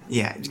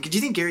 Yeah. Do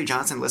you think Gary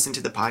Johnson listened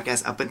to the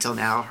podcast up until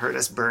now, heard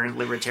us burn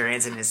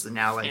libertarians, and is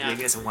now like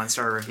giving us a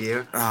 1-star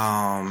review? Oh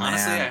man.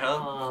 Honestly, I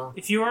hope.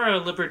 If you are a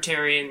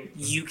libertarian,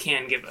 you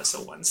can give us a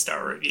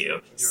 1-star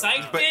review.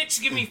 Psych,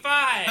 bitch, give me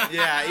 5.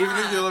 Yeah, even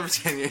if you're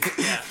libertarian.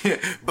 Yeah.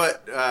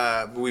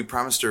 But we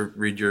promised to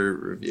read your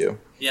review.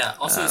 Yeah.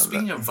 Also,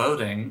 speaking of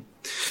voting,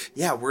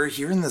 Yeah, we're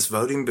here in this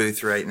voting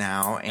booth right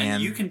now,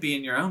 and you can be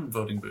in your own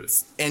voting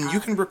booth. and you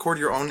can record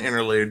your own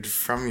interlude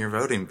from your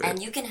voting booth.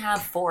 And you can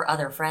have 4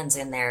 other friends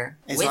in there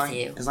As with long,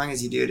 you. as long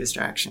as you do a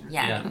distraction.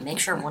 Yeah, make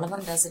sure one of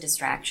them does a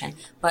distraction.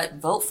 But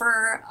vote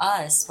for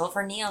us. Vote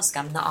for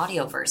Neoscum in the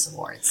Audioverse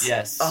Awards.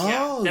 Yes.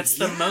 Oh, That's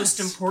the most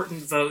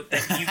important vote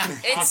that you can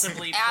It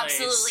possibly place.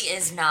 absolutely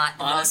is not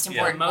the most yeah.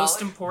 important The most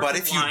vote. important But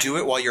if you line- do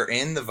it while you're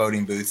in the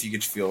voting booth, you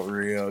get to feel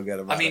real good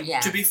about I mean, it. Yeah.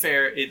 to be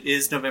fair, it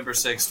is November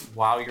 6th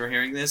while you're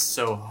hearing this,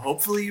 so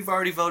hopefully you've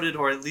already voted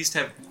or at least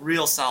have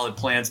real solid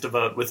plans to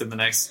vote within the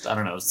next,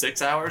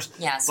 6 hours.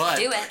 Yeah, so But-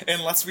 do it.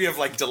 Unless we have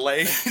like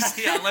delays.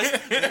 Yeah,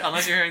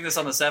 unless you're hearing this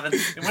on the 7th,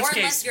 in which Or case...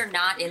 unless you're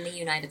not in the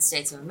United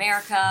States of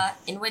America,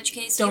 in which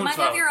case Don't you might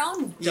vote. have your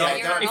own. Yeah,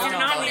 your don't- If own you're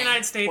not in the voting.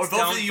 United States, Or vote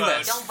don't for the vote.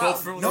 U.S. Don't Vote vote.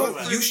 for the No,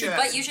 U.S. you should.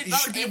 But you should You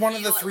vote should be if one of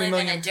you the 3 live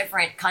in million. a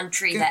different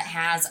country that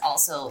has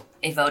also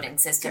a voting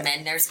system,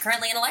 and there's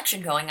currently an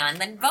election going on.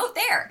 Then vote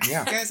there.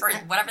 Yeah. Guys, or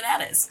whatever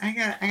that is. I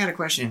got a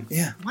question.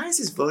 Yeah. Why does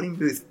this voting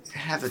booth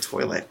have a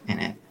toilet in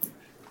it?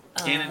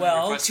 Cannon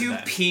Well, requested to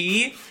that.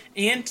 pee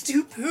And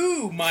to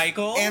poo,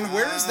 Michael. And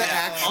where's the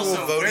actual Also,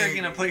 voting? where are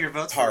you going to put your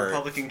votes for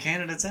Republican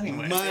candidates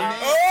anyway?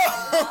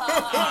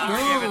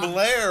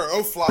 Blair.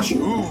 Oh, flush.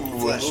 Ooh.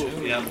 Flush.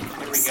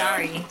 Yep.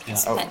 Sorry. Yeah.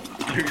 Oh.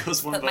 Here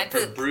goes one But my vote for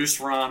poop. Bruce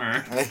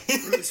Rauner.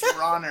 Bruce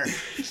Rauner.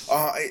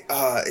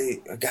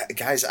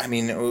 Guys, I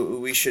mean,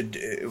 we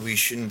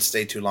shouldn't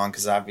stay too long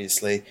because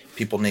obviously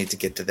people need to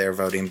get to their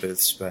voting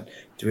booths. But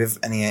do we have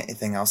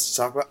anything else to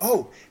talk about?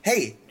 Oh,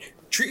 hey,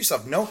 treat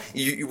yourself. No,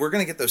 we're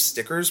gonna get those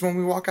stickers when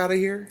we walk out of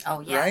here. Oh,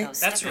 yeah, right? those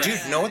That's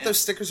stickers. Dude, know what those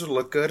stickers would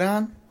look good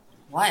on?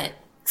 What?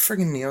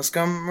 Friggin'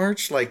 Neoscum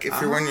merch. Like if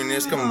you're wearing your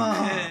Neoscum,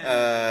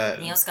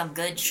 Neoscum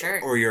good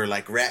shirt. or your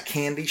like Rat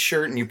Candy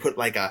shirt, and you put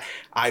like a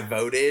 "I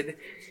voted,"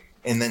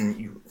 and then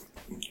you.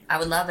 I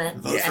would love it.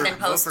 Vote And then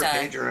vote post for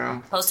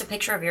Pedro. post a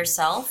picture of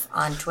yourself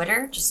on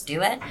Twitter. Just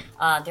do it.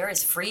 There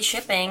is free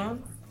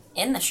shipping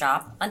in the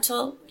shop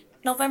until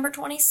November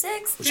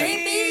 26th,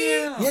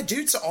 baby. Yeah,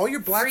 dude. So all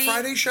your Black Free-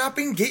 Friday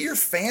shopping, get your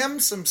fam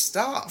some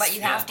stuff. But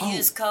you have to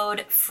use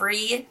code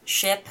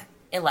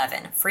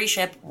FREESHIP11. Free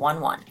ship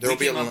 11. There'll We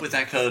be came a up with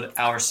that code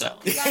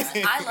ourselves. You guys,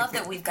 I love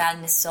that we've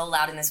gotten this so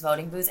loud in this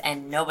voting booth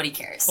and nobody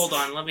cares. Hold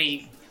on, let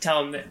me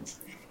tell him that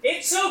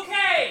it's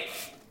okay.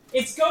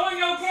 It's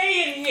going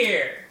okay in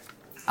here.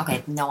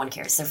 Okay, no one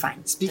cares. They're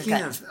fine. Speaking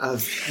They're good.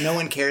 of no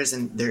one cares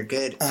and they're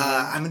good,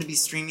 I'm going to be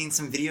streaming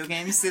some video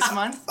games this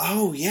month.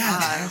 Oh yeah,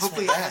 that's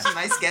Hopefully right. have some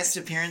nice guest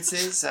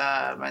appearances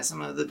by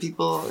some of the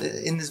people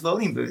in this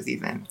voting booth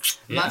even.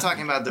 I'm not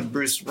talking about the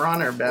Bruce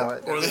Rauner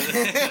ballot. Or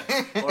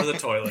the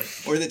toilet.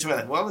 Or the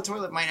toilet. Well, the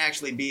toilet might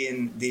actually be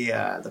in the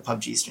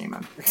PUBG stream.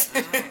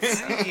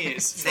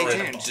 Stay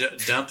tuned.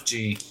 Dump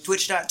G.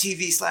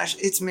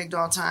 Twitch.tv/It's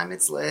McDowelltime.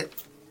 It's lit.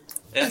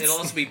 It'll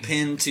also be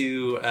pinned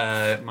to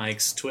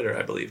Mike's Twitter,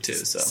 I believe, too.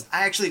 So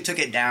I actually took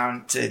it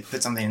down to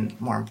put something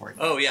more important.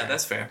 Oh, yeah,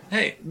 that's fair.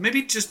 Hey,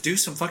 maybe just do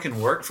some fucking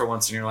work for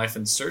once in your life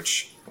and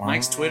search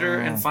Mike's Twitter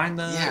and find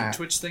the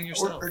Twitch thing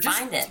yourself. Or just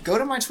Find it. Go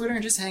to my Twitter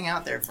and just hang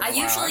out there for a I while.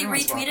 usually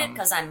Everyone's retweet it welcome.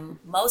 because I'm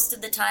most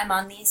of the time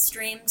on these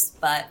streams,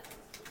 but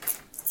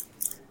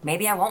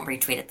maybe I won't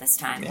retweet it this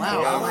time.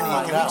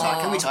 Wow.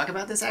 Can we talk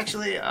about this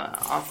actually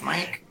off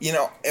mic? You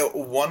know,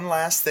 one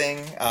last thing.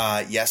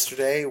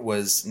 Yesterday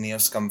was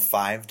Neoscum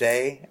 5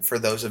 Day. For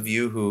those of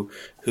you who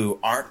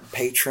aren't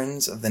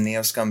patrons of the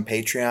Neoscum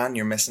Patreon,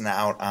 you're missing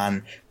out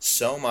on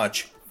so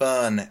much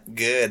fun,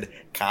 good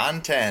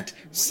content.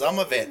 Some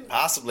of it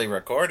possibly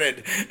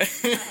recorded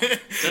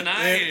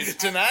Tonight. And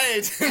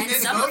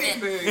some of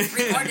it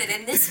recorded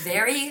in this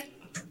very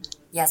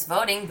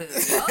voting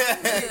booth.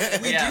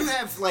 We do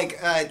have like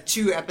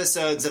 2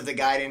 episodes of the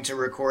guide into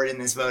record in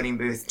this voting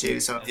booth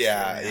too. So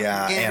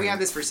Yeah. And we have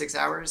this for 6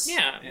 hours.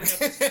 Yeah, I got this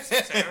for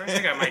 6 hours.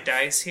 I got my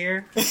dice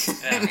here.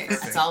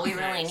 That's all we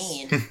really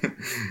need.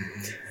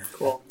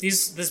 Cool.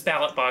 This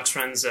ballot box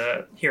runs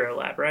Hero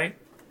Lab, right?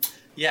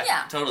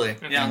 Yeah, totally.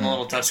 Yeah, on the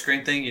little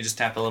touchscreen thing, you just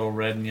tap a little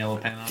red and yellow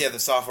pen on it. Yeah, the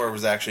software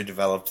was actually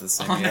developed the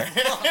same year.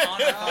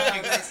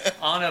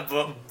 on a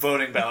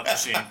voting ballot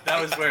machine. That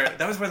was where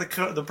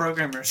the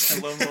programmers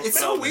and lone wolf It's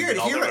so development weird. did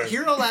all the work.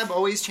 Hero Lab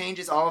always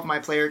changes all of my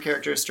player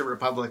characters to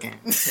Republican.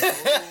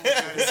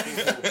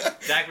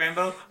 Dak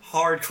Rambo,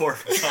 hardcore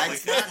That's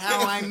Republican. not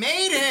how I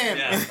made him.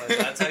 Yeah, but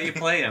that's how you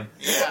play him.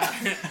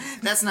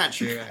 That's not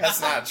true. That's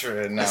not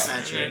true. No. That's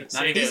not true.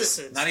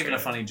 Not even a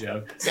funny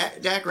joke.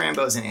 Dak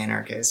Rambo's an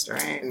anarchist,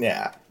 right?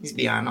 Yeah. He's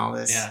beyond all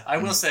this. Yeah, I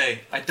will say,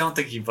 I don't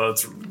think he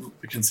votes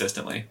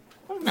consistently.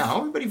 No,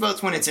 everybody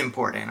votes when it's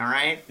important, all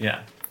right?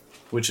 Yeah,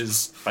 which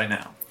is by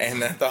now.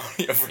 And then the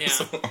audio Yeah.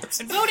 version.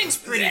 And voting's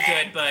pretty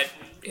good, but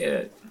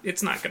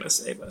it's not going to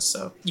save us,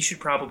 so you should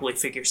probably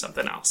figure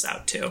something else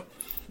out, too.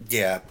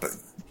 Yeah, but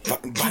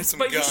buy some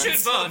But guns. you should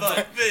vote.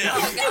 But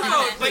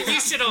you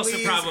should also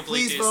probably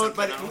please do vote. something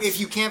But else. if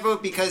you can't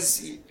vote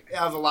because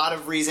of a lot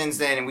of reasons,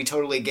 then we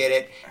totally get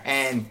it.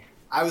 And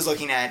I was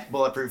looking at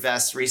bulletproof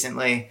vests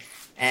recently,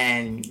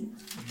 and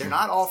they're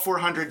not all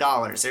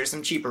 $400. There's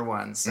some cheaper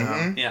ones. So.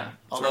 Yeah.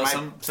 Although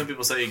some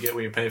people say you get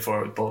what you pay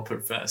for with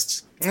bulletproof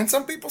vests. And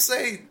some people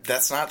say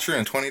that's not true,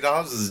 and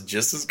 $20 is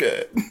just as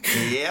good.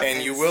 Yep.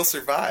 And you will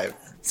survive.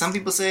 Some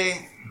people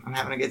say I'm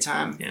having a good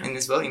time in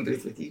this voting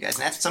booth with you guys,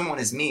 and that someone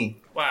is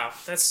me. Wow,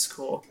 that's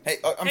cool. Hey,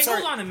 I'm hey,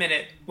 sorry. hold on a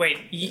minute. Wait,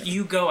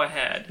 you go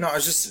ahead. No, I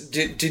was just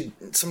did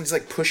somebody's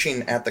like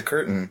pushing at the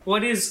curtain.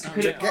 What is?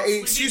 Could it Hey,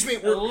 excuse me.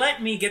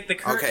 Let me get the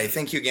curtain. Okay,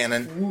 thank you,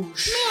 Gannon.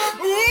 Whoosh. It's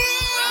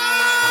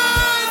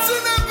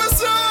an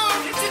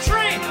episode. It's a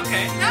train.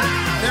 Okay.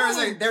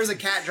 There was a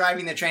cat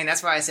driving the train.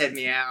 That's why I said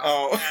meow.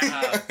 Oh,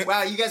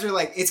 Wow, you guys were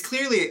like, it's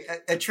clearly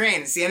a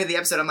train. It's the end of the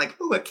episode. I'm like,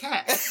 ooh, a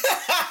cat.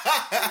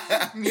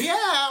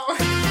 Meow.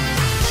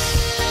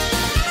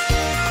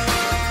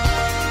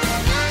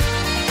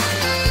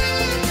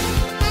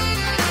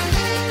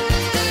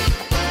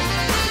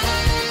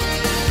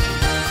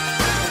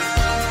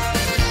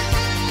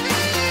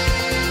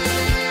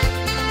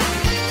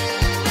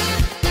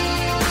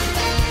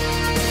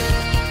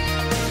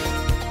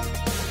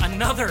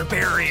 Another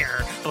barrier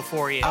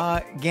before you.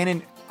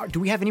 Gannon, do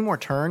we have any more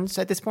turns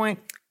at this point?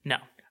 No.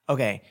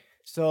 Okay.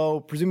 So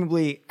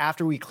presumably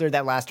after we cleared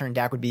that last turn,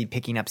 Dak would be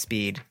picking up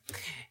speed.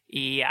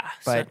 Yeah.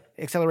 But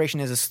acceleration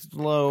is a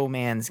slow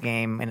man's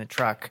game in a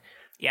truck.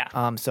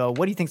 Yeah. So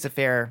what do you think's a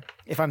fair,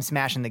 if I'm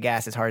smashing the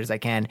gas as hard as I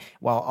can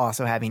while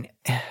also having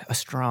a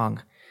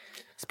strong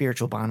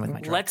spiritual bond with my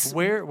truck?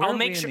 I'll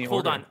make sure.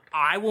 Hold on.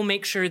 I will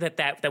make sure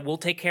that we'll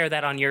take care of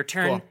that on your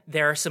turn. Cool.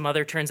 There are some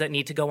other turns that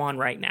need to go on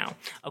right now.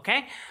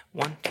 Okay?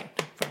 1, 2,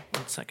 3, 4.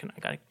 1 second. I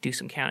gotta do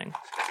some counting.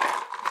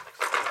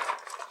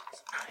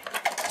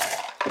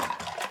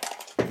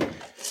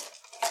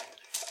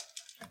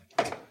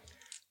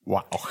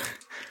 Wow.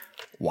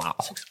 Wow.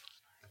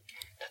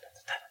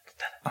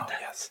 Oh,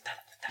 yes.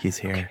 He's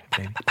here,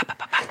 baby.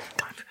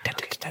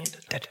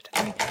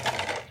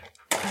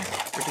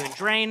 We're doing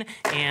drain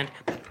and.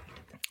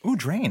 Ooh,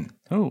 drain.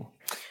 Ooh.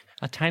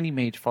 A tiny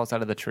mage falls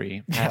out of the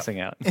tree, passing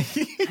out.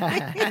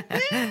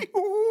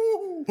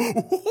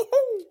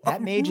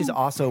 That mage is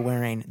also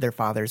wearing their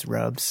father's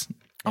robes.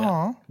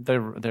 Aw.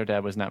 Their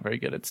dad was not very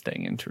good at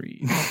staying in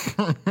trees.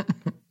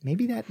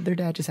 Maybe their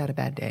dad just had a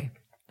bad day.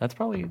 That's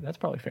probably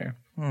fair.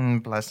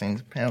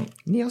 Blessings, pimp.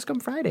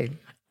 Neoscum Friday.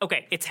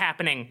 Okay, it's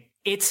happening.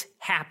 It's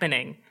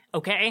happening.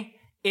 Okay?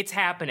 It's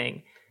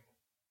happening.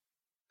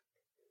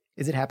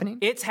 Is it happening?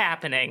 It's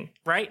happening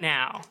right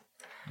now.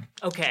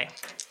 Okay.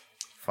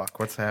 Fuck,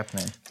 what's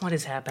happening? What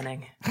is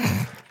happening?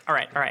 All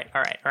right.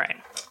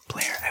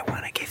 Blair, I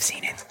want to give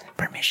Zenith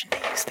permission to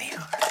use the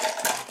arm.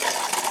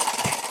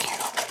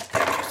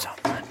 Thank you so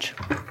much.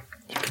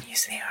 You can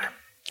use the arm.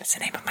 That's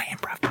the name of my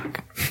improv book.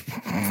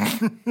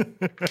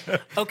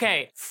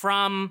 Okay,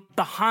 from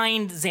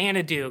behind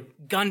Xanadu,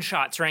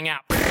 gunshots ring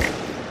out.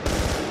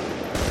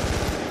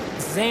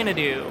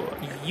 Xanadu,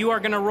 you are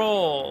gonna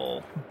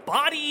roll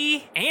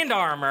body and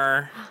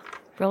armor.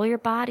 Roll your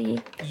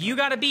body. You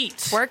gotta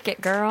beat. Work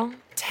it, girl.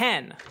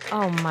 10.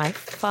 Oh my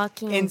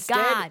fucking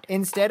God.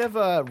 Instead of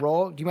a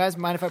roll, do you guys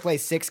mind if I play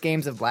 6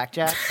 games of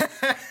blackjack?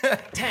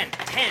 10.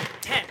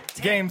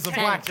 Games of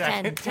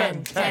blackjack.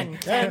 10.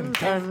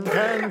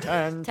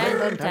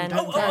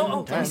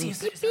 Oh, let me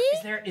see.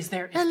 Is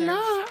there?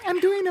 Hello, I'm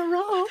doing a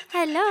roll.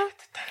 Hello.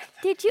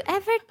 Did you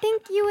ever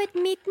think you would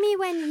meet me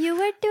when you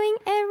were doing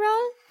a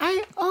roll?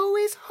 I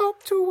always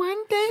hope to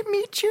one day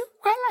meet you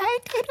while I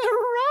did a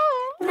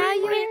roll. Now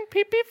you're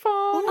PP4.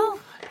 Oh,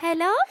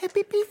 hello?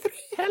 PP3.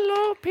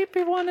 Hello,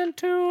 PP1 and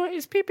 2.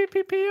 Is PP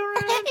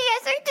around?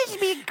 Yes, I just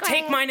be quiet.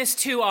 Take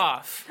 -2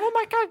 off. Oh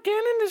my god,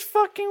 Ganon is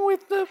fucking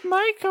with the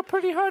mic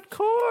pretty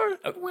hardcore.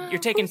 Oh, you're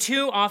taking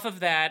 2 off of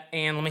that,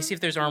 and let me see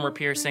if there's armor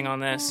piercing on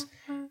this.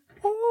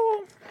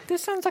 Oh,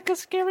 this sounds like a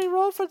scary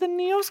roll for the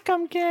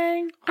Neoscum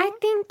gang. I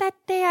think that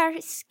they are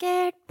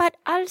scared, but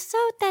also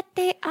that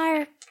they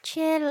are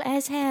chill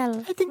as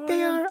hell. I think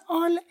they are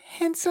all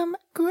handsome,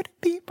 good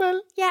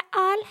people. Yeah,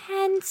 all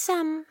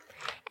handsome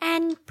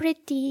and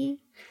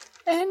pretty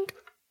And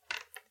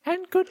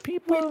good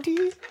people.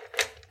 witty.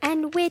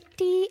 and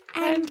witty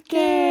and gay.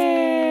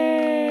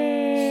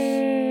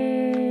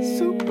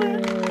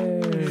 Super.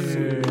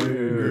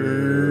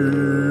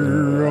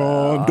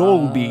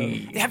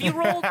 Dolby. Have you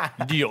rolled?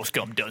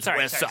 Neoscum does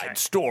West Side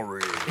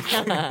Story.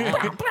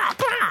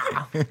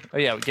 Oh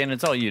yeah, again,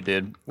 it's all you,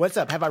 dude. What's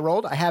up? Have I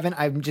rolled? I haven't.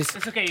 I'm just.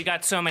 It's okay, you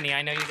got so many.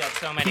 I know you got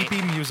so many.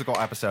 PP musical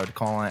episode.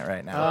 Calling it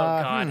right now.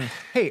 Oh, God.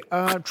 Hey,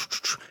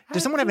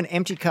 does someone have an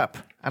empty cup?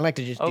 I'd like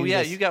to just. Oh do yeah,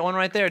 this. you got one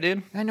right there,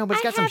 dude. I know, but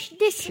it's I got some have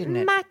this shit in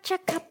it.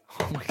 matcha cup.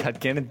 Oh my god,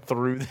 Ganon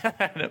threw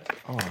that.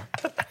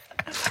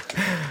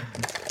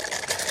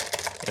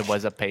 It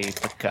was a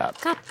paper cup.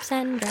 Cups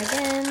and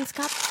dragons,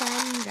 cups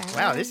and dragons.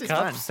 Wow, this is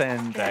fun. Cups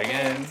and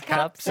dragons,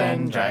 cups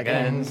and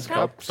dragons,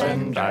 cups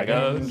and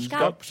dragons,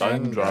 cups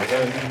and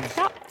dragons.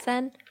 Cups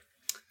and...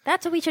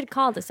 That's what we should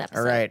call this episode.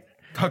 All right.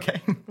 Okay.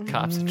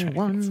 Cops and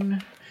dragons.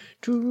 1,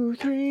 2,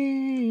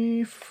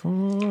 3,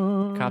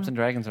 4. Cops and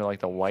dragons are like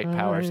the white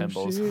power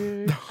symbols.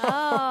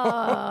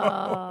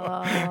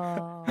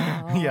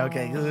 Yeah,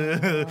 okay.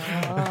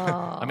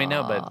 I mean,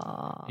 no,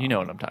 but you know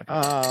what I'm talking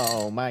about.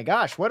 Oh my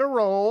gosh, what a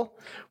roll.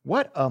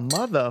 What a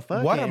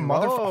motherfucking What a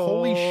motherfucker. roll.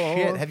 Holy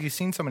shit. Have you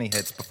seen so many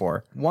hits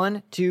before?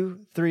 1,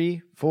 2,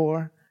 3,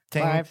 4,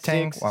 Ting, 5,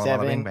 ting. 6, Walla, walla,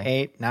 7, bing, bang.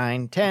 8,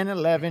 9, 10,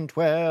 11,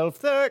 12,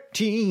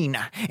 13.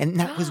 And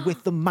that was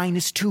with the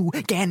 -2.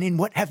 Ganon,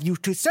 what have you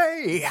to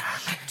say?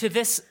 To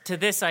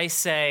this I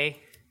say,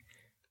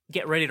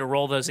 get ready to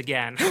roll those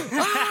again.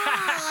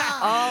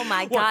 Oh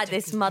my God,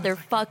 this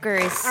motherfucker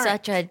is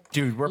such a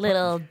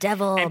little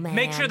devil, And man.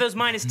 make sure those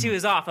 -2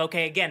 is off,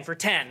 okay, again, for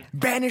 10.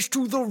 Banished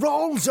to the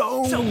roll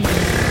zone.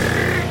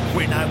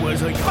 When I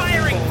was a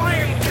firing!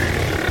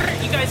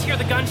 You guys hear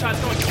the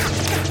gunshots going,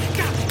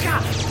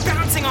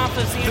 bouncing off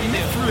of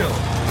Xanadu.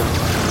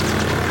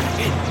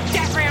 And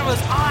Dak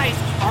Rambo's eyes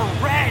are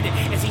red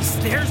as he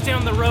stares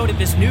down the road at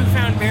this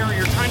newfound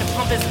barrier, trying to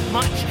pump as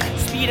much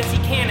speed as he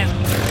can as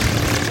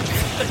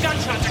the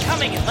gunshots are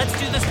coming in. Let's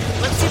do this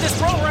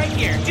roll right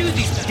here. Do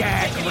these.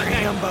 Dak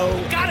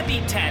Rambo Gotta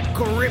beat 10.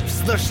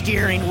 grips the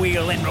steering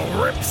wheel and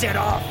rips it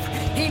off.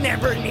 He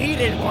never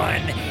needed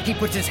one. He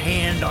puts his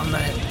hand on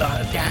the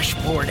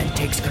dashboard and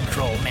takes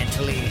control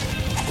mentally.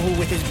 Oh,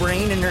 with his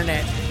brain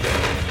internet.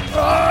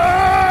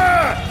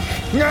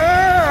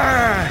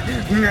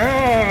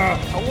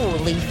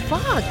 Holy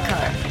fuck.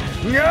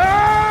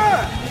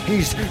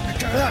 His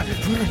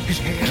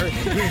hair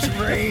is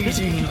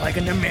raising like a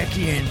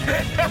Namekian.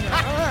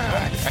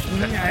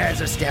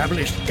 As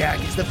established, Dak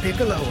is the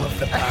Piccolo of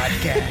the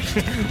podcast.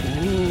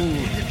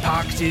 Ooh,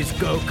 Pox is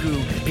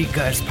Goku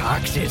because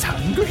Pox is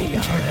hungry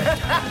all the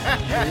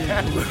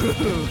time.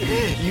 Ooh,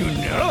 you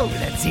know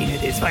that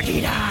Zenith is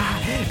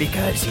Vegeta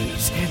because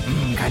he's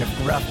kind of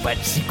gruff but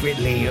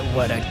secretly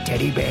what a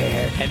teddy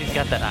bear. And he's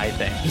got that eye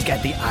thing. He's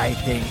got the eye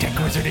thing. Tech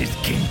Wizard is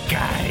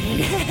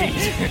Kinkai.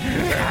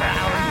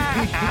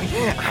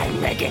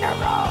 I'm making a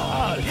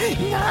roll.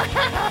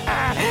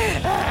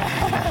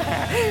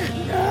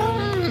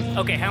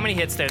 Okay, how many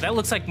hits there? That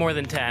looks like more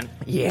than 10.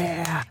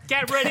 Yeah.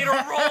 Get ready to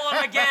roll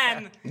them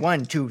again.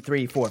 1, 2,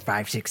 3, 4,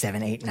 5, 6,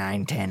 7, 8,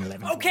 9, 10,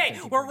 11. Okay,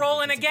 we're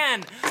rolling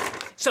again.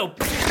 So,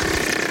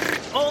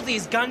 all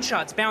these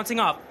gunshots bouncing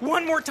off.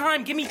 One more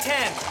time, give me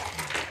 10.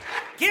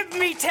 Give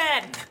me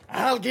 10.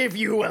 I'll give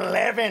you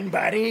 11,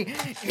 buddy.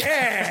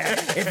 Yeah.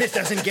 If this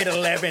doesn't get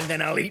 11,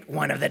 then I'll eat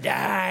one of the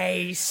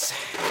dice.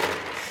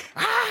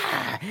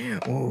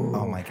 Ooh.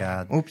 Oh my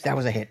God. Oops, that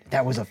was a hit.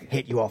 That was a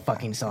hit. You all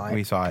fucking saw it.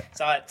 We saw it.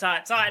 Saw it.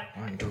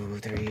 1, 2,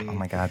 3. Oh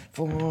my God.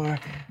 4.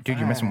 Dude,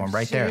 you're missing one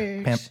right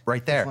there. Pimp,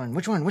 right there.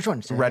 Which one?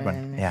 The red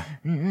one. Yeah.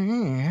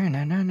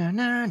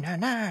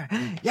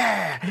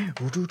 Yeah.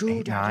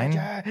 8,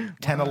 9,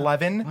 10,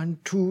 11. 1,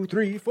 2,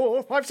 3,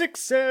 4, 5, 6,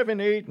 7,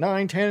 8,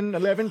 9, 10,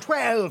 11,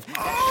 12.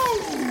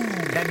 Oh!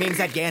 That means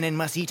that Ganon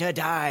Masita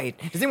died.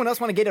 Does anyone else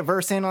want to get a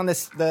verse in on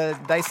the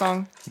dice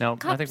song? No,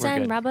 I think Cups we're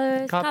and good.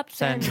 rubbers,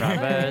 Cups and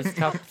rubbers,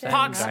 cups and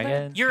Pox,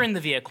 dragons. you're in the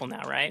vehicle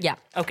now, right? Yeah.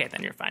 Okay,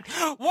 then you're fine.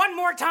 One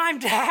more time,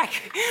 Dak.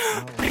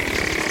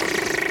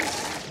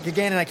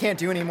 Ganon, I can't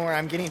do anymore.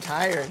 I'm getting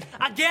tired.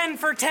 Again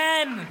for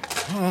 10.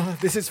 Oh,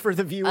 this is for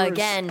the viewers.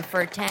 Again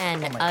for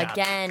 10.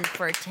 Again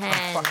for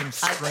 10. fucking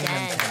screaming.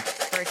 Again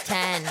for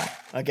 10.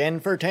 Again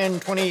for 10,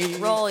 20.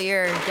 Roll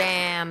your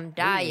damn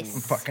dice.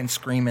 I'm fucking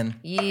screaming.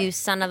 You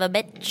son of a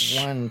bitch.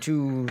 1,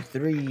 2,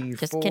 3,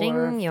 Just 4, kidding,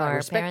 5. your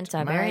Respect parents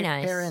are my very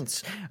nice.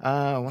 Parents.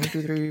 1,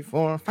 2, 3,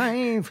 4,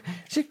 5,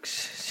 6,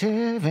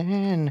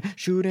 7.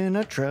 Shooting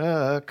a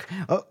truck.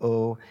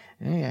 Uh-oh.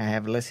 I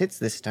have less hits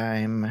this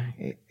time.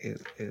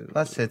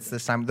 Less hits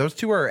this time. Those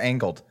two are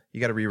angled. You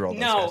got to re-roll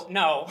those guys.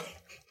 No.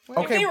 If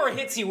Okay. they were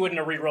hits, you wouldn't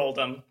have re-rolled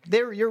them.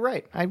 You're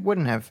right. I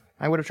wouldn't have.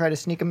 I would have tried to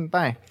sneak them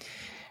by.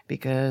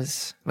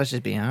 Because, let's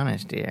just be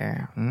honest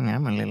here,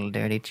 I'm a little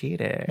dirty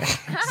cheater.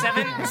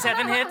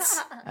 Seven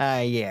hits?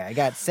 Yeah, I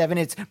got 7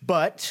 hits,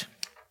 but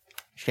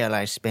shall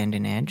I spend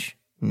an edge?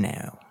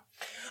 No.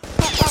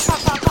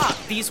 Pop.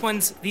 These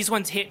ones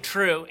hit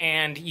true,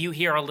 and you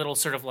hear a little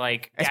sort of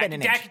like... I spend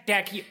an edge.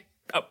 Dak,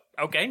 oh,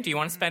 okay. Do you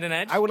want to spend an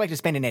edge? I would like to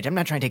spend an edge. I'm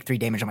not trying to take 3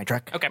 damage on my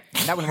truck. Okay.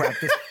 Not when we're up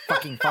this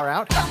fucking far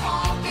out.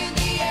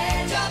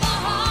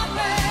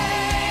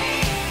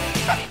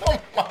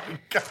 Oh my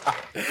God.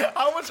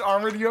 How much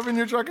armor do you have in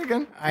your truck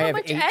again? I have How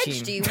much 18.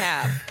 edge do you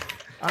have?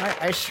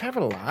 I have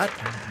a lot.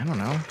 I don't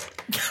know.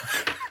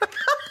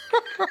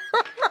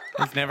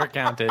 He's never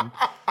counted.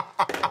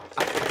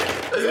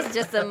 This is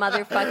just a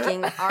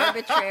motherfucking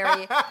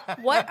arbitrary.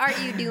 What are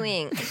you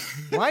doing?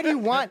 Why do you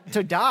want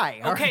to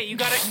die? Okay, you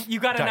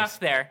got enough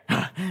there.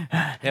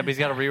 Yeah, but he's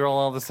got to re-roll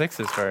all the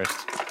 6s first.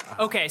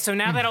 Okay, so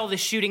now that all the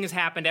shooting has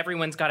happened,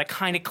 everyone's got a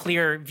kind of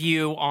clear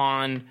view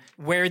on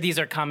where these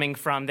are coming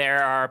from.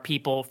 There are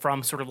people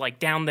from sort of like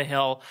down the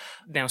hill,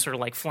 now sort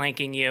of like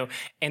flanking you,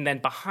 and then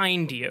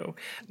behind you.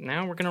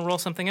 Now we're going to roll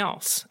something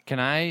else. Can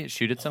I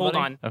shoot at somebody?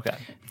 Hold on. Okay.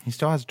 He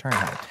still has a turn.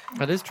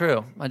 That is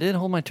true. I did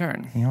hold my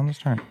turn. He on his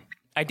turn.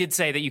 I did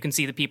say that you can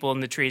see the people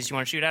in the trees. You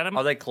want to shoot at them?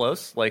 Are they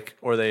close? Like,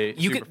 or are they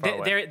super far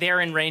away? They're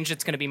in range.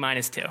 It's going to be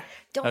 -2.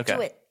 Don't Okay.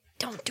 do it.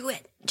 Don't do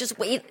it. Just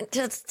wait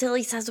until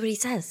he says what he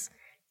says.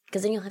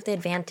 Because then you'll have the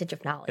advantage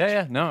of knowledge.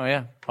 Yeah. No,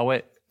 yeah. I'll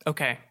wait.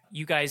 Okay,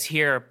 you guys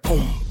hear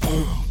boom,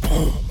 boom,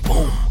 boom,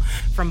 boom.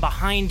 From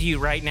behind you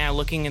right now,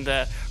 looking in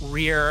the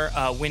rear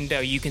window,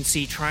 you can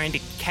see trying to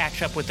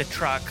catch up with the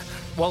truck.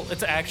 Well,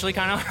 it's actually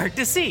kind of hard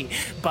to see,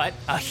 but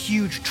a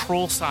huge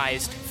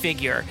troll-sized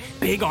figure,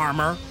 big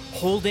armor,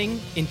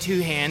 holding in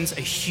 2 hands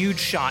a huge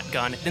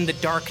shotgun. In the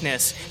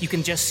darkness, you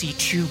can just see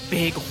 2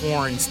 big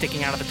horns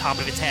sticking out of the top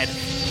of its head.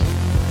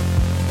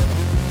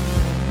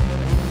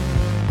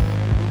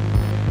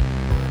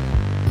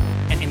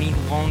 An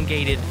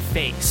elongated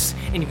face,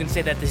 and you can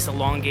say that this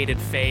elongated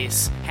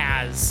face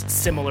has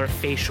similar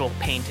facial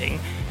painting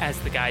as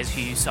the guys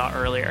who you saw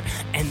earlier,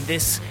 and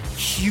this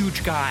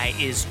huge guy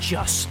is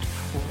just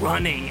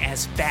running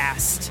as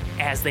fast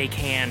as they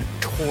can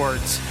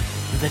towards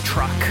the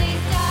truck.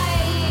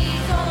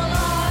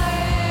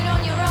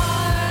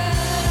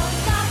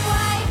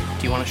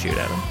 Do you want to shoot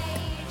at him?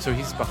 So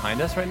he's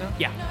behind us right now?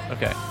 Yeah.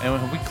 Okay. And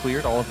have we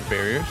cleared all of the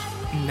barriers?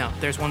 No,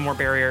 there's one more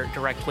barrier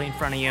directly in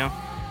front of you.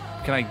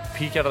 Can I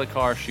peek out of the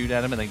car, shoot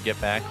at him, and then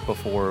get back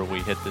before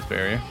we hit this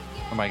barrier?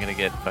 Or am I going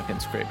to get fucking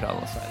scraped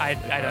on the side?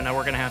 I don't know.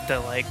 We're going to have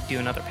to, do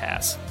another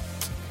pass.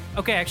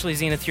 Okay, actually,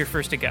 Zenith, you're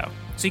first to go.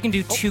 So you can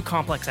do 2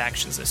 complex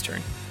actions this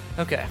turn.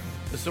 Okay.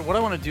 So what I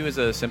want to do as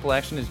a simple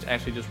action is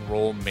actually just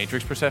roll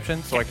Matrix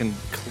Perception so I can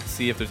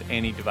see if there's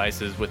any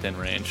devices within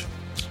range.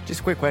 Just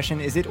a quick question.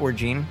 Is it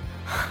Orgene?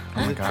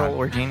 Is it Troll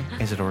Orgene?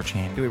 Is it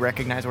Orgene? Do we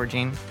recognize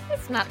Orgene?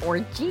 It's not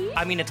Orgene.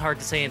 I mean, it's hard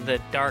to say in the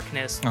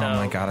darkness, though. Oh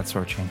my god, it's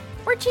Orgene.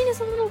 Orgene is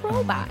a little robot.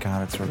 Oh my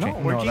god, it's Orgene.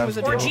 No, Orgene was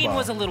a Orgene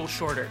was a little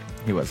shorter.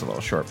 He was a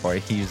little short boy.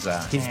 He's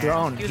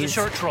grown. He was a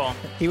short troll.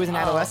 He was an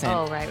adolescent.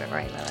 Oh, right.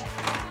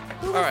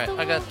 All right,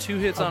 I got 2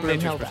 hits on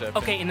Matrix Perception.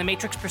 Okay, in the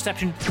Matrix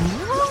Perception,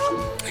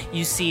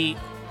 you see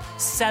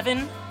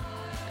 7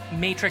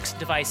 Matrix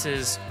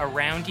devices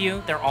around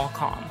you. They're all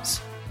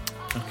comms.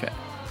 Okay.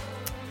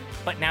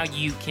 But now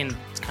you can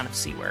kind of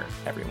see where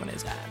everyone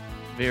is at.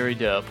 Very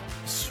dope.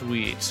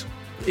 Sweet.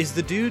 Is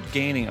the dude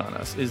gaining on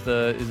us? Is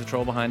the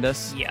troll behind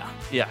us? Yeah.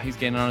 Yeah, he's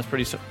gaining on us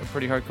pretty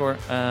hardcore.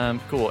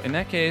 Cool. In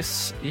that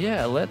case,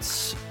 yeah,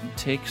 let's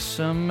take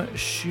some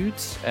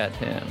shoots at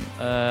him.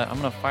 I'm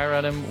gonna fire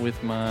at him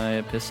with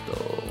my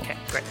pistol. Okay,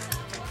 great.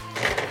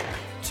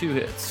 2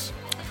 hits.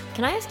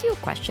 Can I ask you a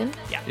question?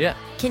 Yeah.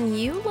 Can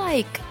you,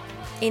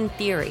 in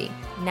theory,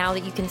 now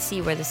that you can see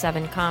where the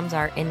 7 comms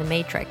are in the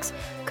Matrix,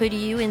 could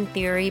you, in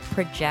theory,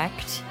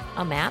 project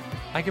a map?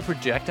 I could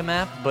project a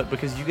map, but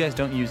because you guys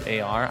don't use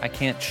AR, I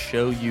can't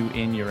show you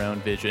in your own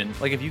vision.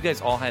 Like, if you guys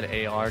all had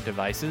AR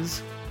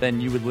devices, then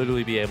you would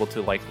literally be able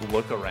to,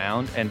 look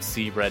around and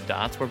see red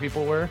dots where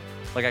people were.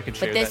 Like, I could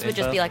share But this that would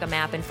just info. be like a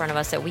map in front of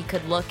us that we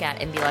could look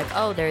at and be like,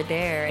 oh, they're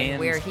there and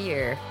we're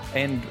here.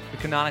 And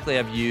canonically,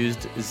 I've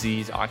used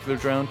Z's ocular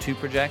drone to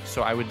project,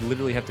 so I would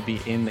literally have to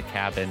be in the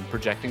cabin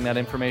projecting that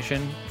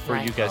information for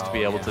Right. you guys to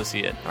be able to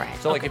see it. Right.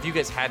 So, if you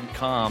guys had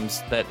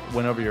comms that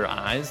went over your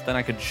eyes, then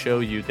I could show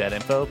you that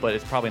info, but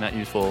it's probably not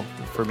useful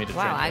for me to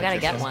Wow, I gotta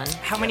get one.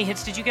 How many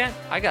hits did you get?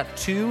 I got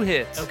 2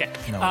 hits. Okay.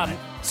 No.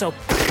 So,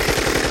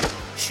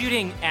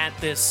 shooting at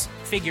this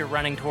figure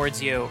running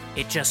towards you,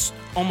 it just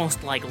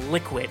almost like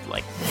liquid,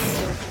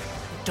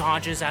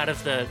 dodges out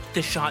of the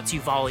shots you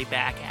volley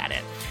back at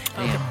it.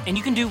 And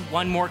you can do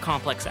 1 more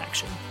complex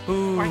action.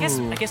 Ooh. Or I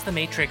guess the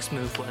Matrix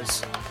move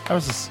was. That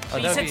was just. So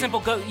you said simple.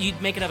 Go. You'd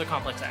make another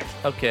complex action.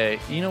 Okay,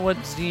 you know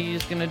what Z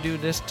is gonna do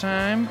this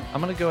time?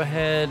 I'm gonna go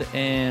ahead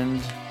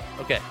and.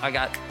 Okay,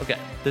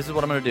 this is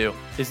what I'm gonna do.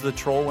 Is the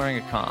troll wearing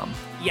a comm?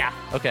 Yeah.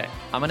 Okay,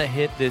 I'm gonna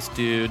hit this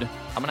dude.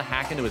 I'm gonna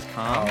hack into his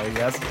comm. Oh,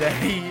 yes,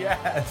 Daddy,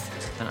 yes.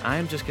 And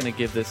I'm just gonna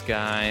give this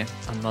guy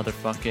a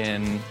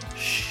motherfucking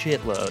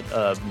shitload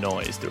of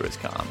noise through his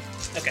comm.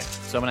 Okay.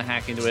 So I'm gonna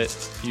hack into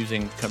it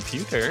using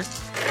computer.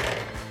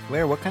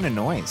 Where? What kind of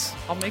noise?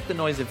 I'll make the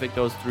noise if it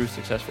goes through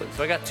successfully.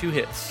 So I got 2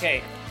 hits.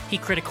 Okay. He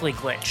critically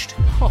glitched.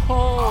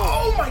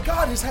 Oh my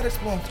god, his head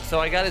exploded. So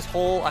I got his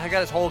whole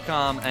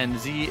comm, and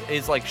Z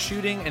is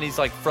shooting, and he's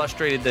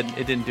frustrated that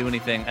it didn't do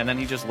anything, and then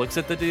he just looks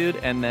at the dude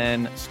and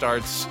then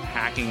starts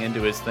hacking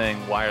into his thing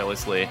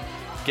wirelessly.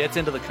 Gets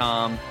into the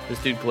comm.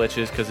 This dude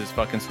glitches because his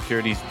fucking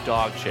security's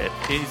dog shit.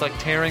 He's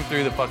tearing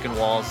through the fucking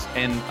walls,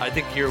 and I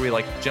think here we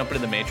jump into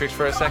the Matrix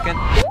for a second.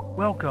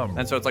 Welcome.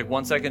 And so it's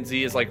 1 second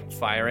Z is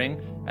firing,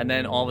 and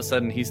then all of a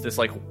sudden he's this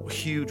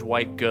huge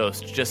white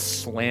ghost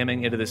just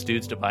slamming into this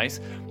dude's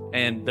device.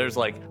 And there's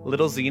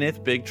little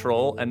Zenith, big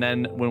troll, and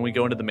then when we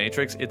go into the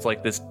Matrix, it's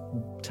this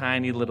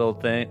tiny little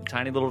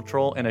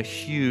troll and a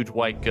huge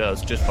white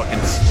ghost just fucking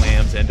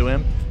slams into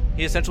him.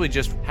 He essentially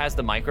just has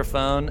the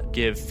microphone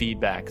give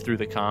feedback through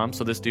the comm,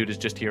 so this dude is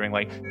just hearing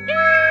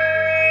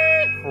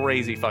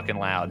crazy fucking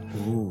loud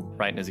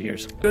right in his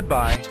ears.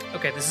 Goodbye.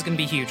 Okay, this is gonna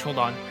be huge. Hold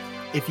on.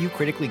 If you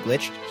critically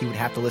glitched, he would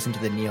have to listen to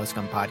the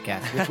Neoscum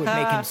podcast, which would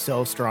make him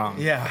so strong.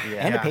 Yeah.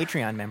 And a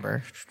Patreon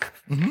member.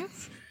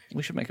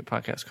 We should make a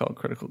podcast called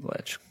Critical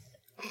Glitch.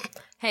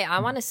 Hey, I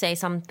want to say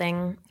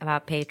something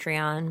about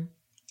Patreon.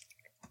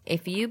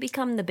 If you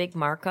become the big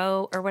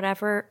Marco or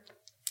whatever,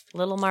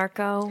 little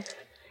Marco,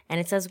 and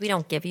it says we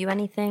don't give you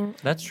anything,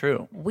 That's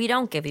true. we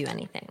don't give you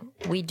anything.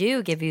 We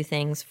do give you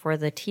things for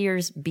the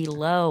tiers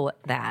below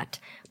that.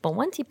 But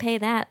once you pay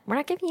that, we're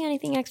not giving you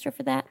anything extra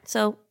for that.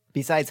 So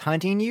Besides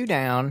hunting you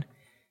down,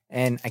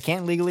 and I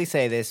can't legally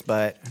say this,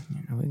 but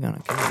we're going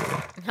to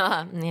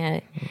kill you. yeah.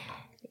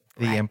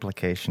 The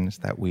implication is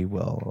that we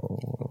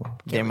will.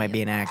 There might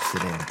be an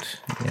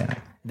accident. Yeah.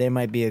 There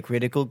might be a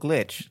critical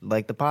glitch,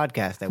 like the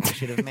podcast that we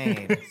should have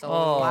made. So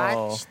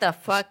watch the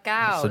fuck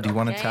out. So do you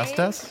want to okay? test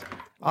us?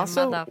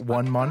 Also,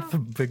 1 month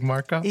of Big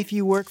Marco? if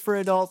you work for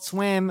Adult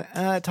Swim,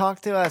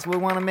 talk to us. We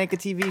want to make a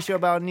TV show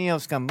about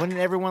Neoscum. Wouldn't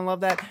everyone love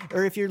that?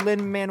 Or if you're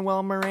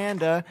Lin-Manuel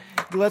Miranda,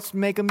 let's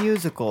make a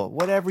musical.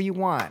 Whatever you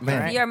want. Man.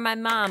 all right? You're my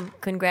mom.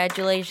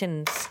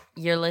 Congratulations.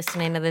 You're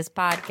listening to this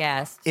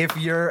podcast. If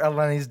you're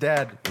Eleni's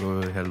dad.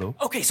 Hello?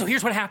 Okay, so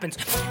here's what happens.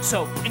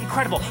 So,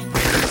 incredible.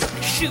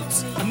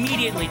 Shoots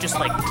immediately, just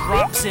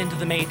drops into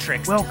the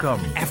Matrix. Welcome.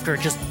 After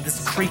just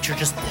this creature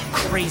just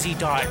crazy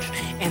dodge,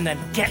 and then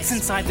gets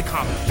inside the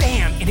comm.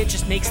 Bam! And it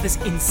just makes this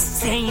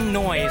insane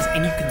noise,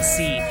 and you can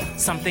see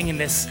something in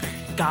this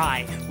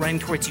guy running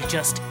towards you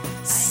just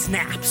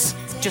snaps.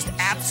 Just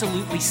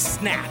absolutely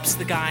snaps.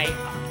 The guy,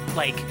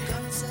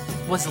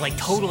 was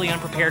totally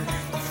unprepared,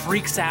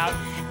 freaks out,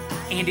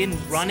 and in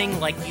running,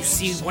 like, you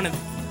see one of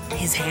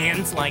his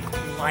hands, like,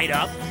 light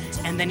up,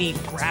 and then he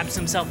grabs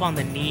himself on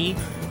the knee,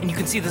 and you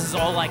can see this is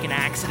all like an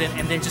accident,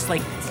 and then just,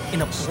 like,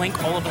 in a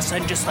blink, all of a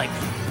sudden, just, like,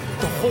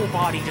 the whole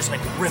body just,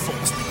 like,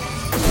 ripples,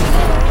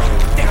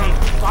 like,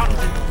 down, bottom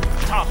to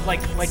top,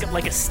 like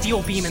a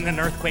steel beam in an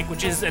earthquake,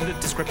 which is a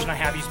description I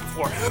have used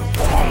before.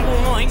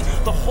 Boing,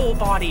 the whole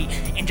body,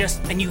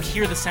 and you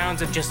hear the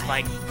sounds of just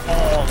like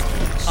all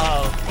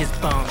of his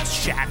bones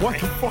shattering. What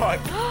the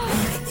fuck?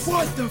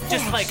 What the fuck?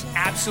 Just like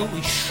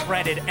absolutely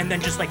shredded, and then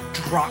just like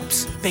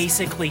drops,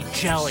 basically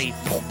jelly,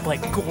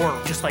 like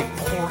gore, just like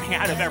pouring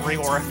out of every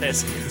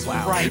orifice.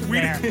 Wow. Right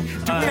there.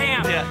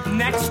 Bam! Yeah.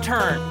 Next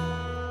turn.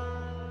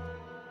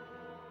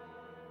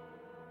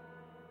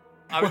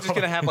 I was just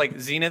gonna have like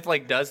Zenith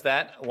like does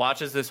that,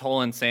 watches this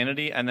whole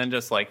insanity, and then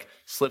just like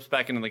slips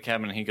back into the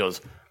cabin and he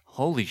goes,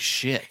 "Holy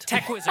shit!"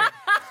 Tech Wizard.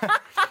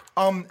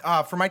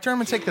 For my turn, I'm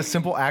gonna take the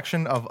simple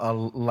action of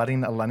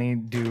letting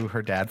Eleni do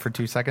her dad for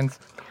 2 seconds.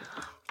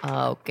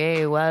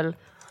 Okay, well,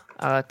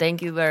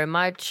 thank you very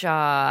much.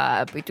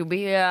 Happy to be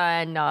here,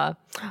 and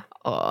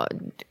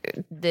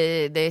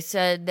they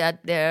said that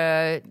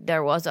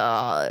there was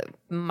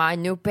my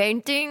new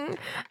painting.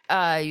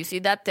 You see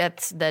that?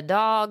 That's the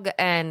dog,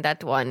 and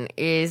that one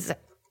is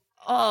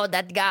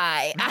that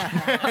guy.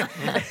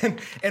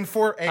 and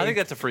for I think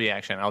that's a free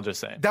action. I'll just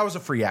say that was a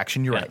free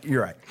action. You're right.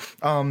 You're right.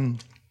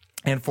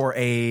 And for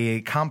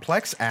a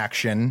complex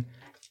action,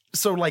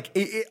 so like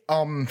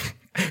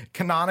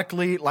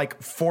canonically, like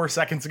 4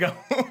 seconds ago,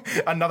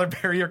 another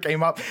barrier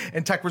came up,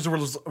 and Tech Wizard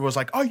was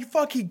like, "Are you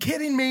fucking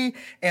kidding me?"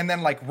 And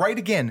then, like, right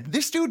again,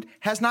 this dude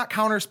has not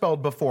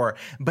counterspelled before,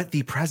 but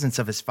the presence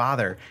of his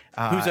father,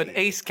 who's an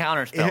ace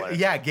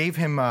counterspeller, gave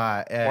him, or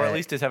at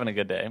least is having a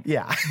good day.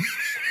 Yeah,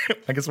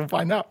 I guess we'll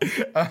find out.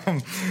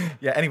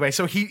 Anyway,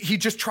 so he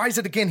just tries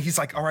it again. He's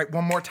like, "All right,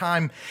 one more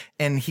time,"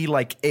 and he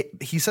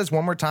says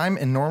one more time,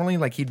 and normally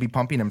like he'd be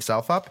pumping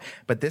himself up,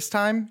 but this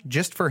time,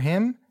 just for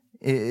him.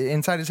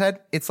 Inside his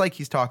head, it's like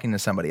he's talking to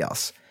somebody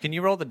else. Can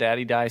you roll the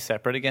daddy die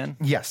separate again?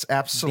 Yes,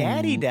 absolutely.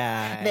 Daddy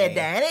die. The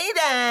daddy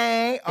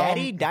die.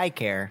 Daddy die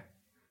care.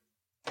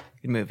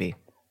 Good movie.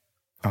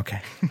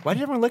 Okay. Why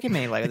did everyone look at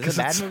me like this is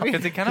a bad movie?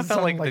 Because it kind of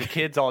felt like the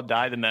kids all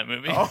died in that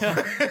movie.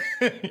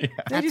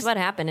 That's what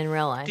happened in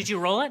real life. Did you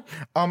roll it?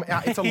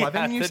 It's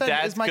 11. You the said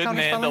dad's is my good counter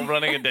man. spelling? They're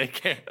running a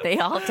daycare. They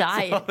all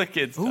died. All the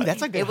kids. Ooh, died.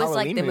 that's a good It was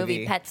Halloween like the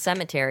movie Pet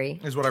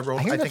Cemetery. Is what I rolled.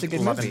 I hear I that's think a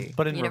good 11. movie.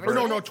 But in You never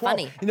reverse. seen No, it? 12.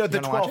 Funny. You know, the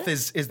You wanna watch 12th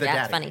it? is the Yeah, daddy.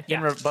 it's funny.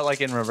 Yeah. But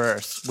like in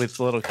reverse with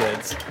little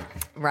kids.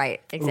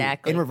 Right,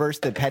 exactly. In reverse,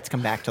 the pets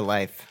come back to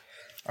life.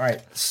 All right.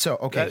 So,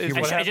 okay. That is Here,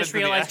 what what I happens just in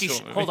the realized actual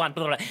movie. hold on.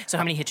 Blah, blah, blah. So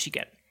how many hits you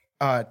get?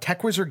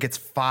 Tech Wizard gets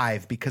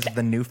 5 because of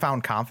the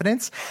newfound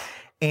confidence.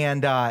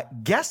 And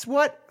guess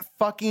what?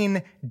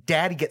 Fucking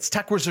Daddy gets.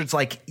 Tech Wizard's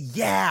like,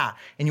 yeah.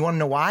 And you want to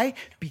know why?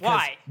 Because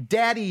Why?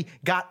 Daddy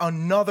got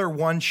another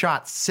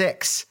one-shot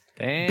 6.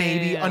 Damn.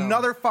 Baby,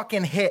 another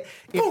fucking hit.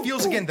 It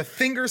feels again the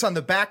fingers on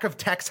the back of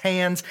Tech's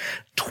hands,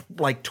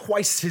 like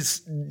twice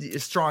as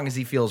strong as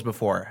he feels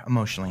before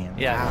emotionally.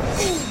 Yeah.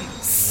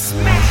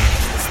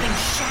 Smash! This thing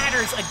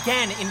shatters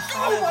again in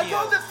front of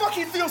you. that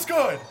fucking feels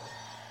good.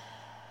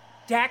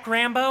 Dak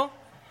Rambo,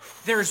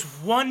 there's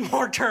one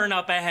more turn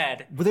up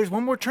ahead. But there's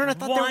one more turn. I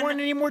thought there One weren't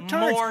any more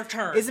turns. more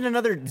turn. Isn't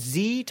another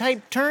Z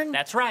type turn?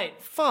 That's right.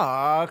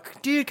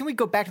 Fuck, dude. Can we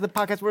go back to the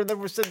podcast where there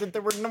was said that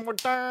there were no more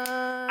turns?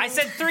 I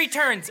said 3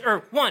 turns,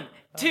 or 1,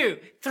 2,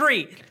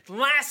 3.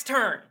 Last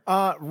turn.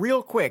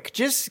 Real quick,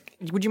 just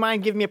would you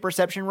mind giving me a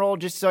perception roll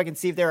just so I can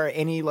see if there are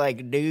any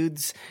like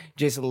dudes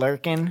just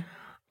lurking?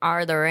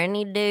 Are there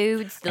any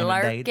dudes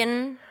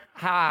lurking?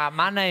 Hi,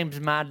 my name's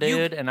my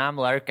dude, and I'm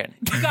lurking.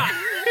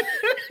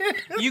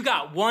 You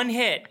got 1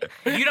 hit.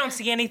 You don't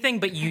see anything,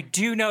 but you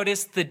do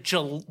notice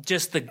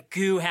just the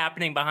goo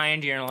happening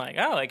behind you, and you're like,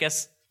 oh, I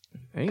guess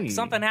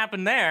something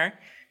happened there.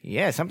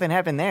 Yeah, something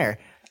happened there.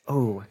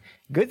 Oh,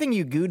 good thing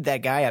you gooed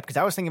that guy up because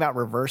I was thinking about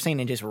reversing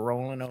and just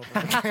rolling over.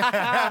 Would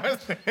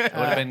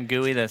have been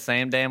gooey the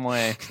same damn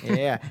way.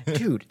 Yeah,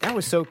 dude, that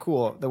was so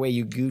cool the way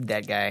you gooed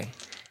that guy.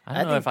 I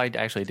don't know if I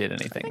actually did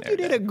anything there. You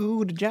did a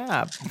good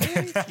job.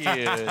 Thank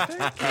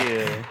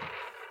you.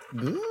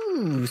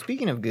 Goo.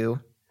 Speaking of goo,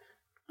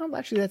 oh,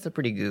 actually, that's a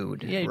pretty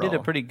good. Yeah, you roll. did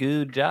a pretty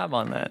good job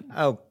on that.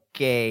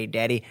 Okay,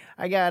 Daddy.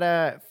 I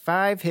got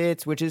 5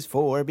 hits, which is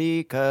 4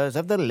 because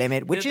of the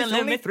limit, which There's is the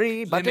only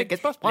 3, but it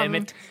gets plus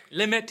 1.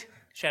 Limit.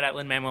 Shout out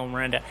Lin-Manuel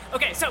Miranda.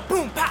 Okay, so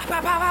boom, pa,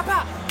 pa, pa, pa,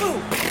 pa,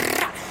 boom.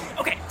 Pa.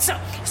 Okay,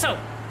 so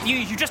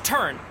you just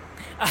turn.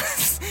 A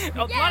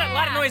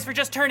lot of noise for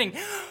just turning.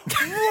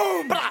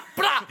 Blah,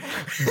 blah.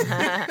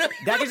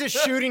 Daddy's just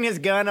shooting his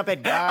gun up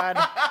at God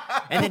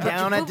and then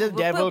down at the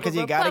devil because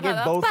you got to give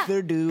both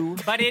their due.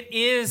 But it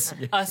is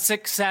a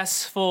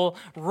successful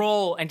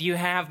roll, and you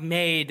have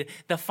made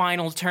the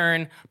final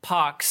turn.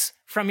 Pox,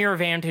 from your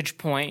vantage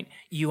point,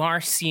 you are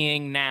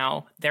seeing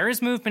now there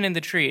is movement in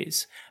the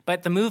trees,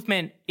 but the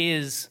movement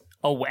is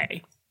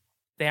away.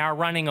 They are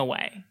running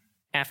away.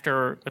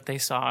 after what they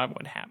saw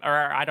what happened.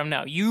 Or I don't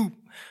know.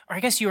 Or I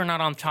guess you are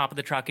not on top of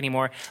the truck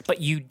anymore,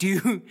 but you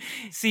do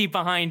see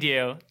behind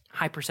you.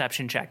 High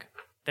perception check.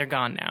 They're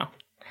gone now.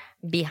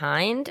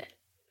 Behind?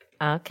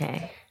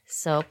 Okay.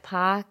 So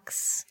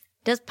Pox...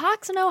 Does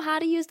Pox know how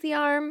to use the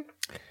arm?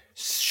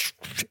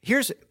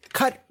 Here's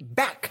cut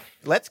back.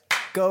 Let's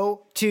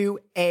go to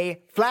a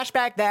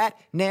flashback that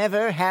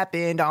never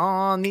happened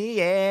on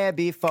the air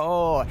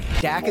before.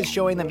 Dak is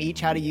showing them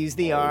each how to use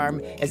the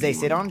arm as they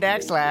sit on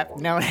Dak's lap.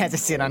 No one has to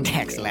sit on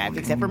Dak's lap,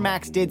 except for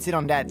Max did sit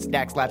on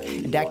Dak's lap,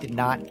 and Dak did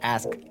not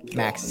ask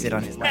Max to sit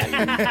on his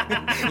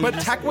lap. But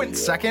Tech went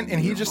second, and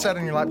he just sat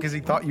on your lap because he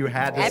thought you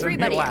had to sit on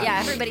your lap.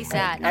 Everybody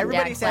sat on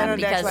Everybody Dak's sat lap on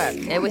Dak's because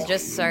lap. it was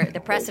just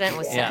the precedent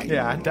was set.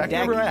 Yeah, Dak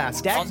never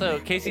asked. Also,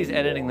 Casey's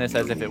editing this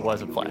as if it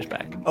was a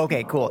flashback.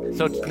 Okay, cool.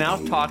 So now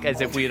talk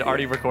as if we had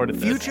already recorded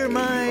this. Future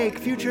Mike.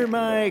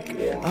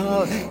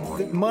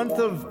 The month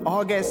of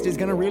August is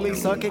gonna really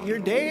suck at your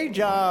day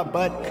job,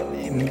 but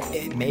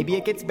maybe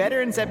it gets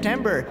better in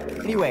September.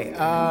 Anyway,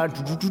 wow.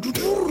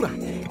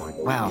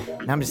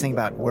 Now I'm just thinking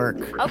about work.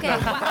 Okay.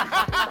 So,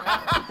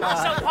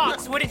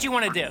 Pox, what did you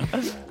want to do?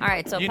 All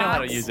right, so You Pox... know how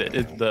to use it.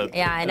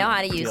 Yeah, I know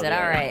how to use it.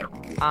 All right.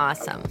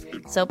 Awesome.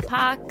 So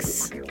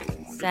Pox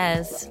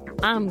says,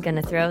 I'm going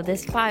to throw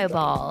this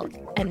fireball.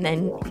 And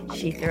then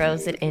she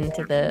throws it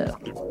into the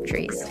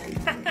trees.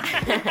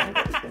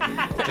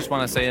 Just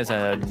want to say, as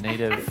a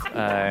native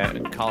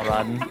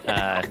Coloradan,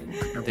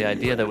 the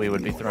idea that we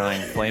would be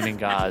throwing flaming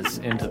gauze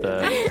into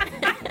the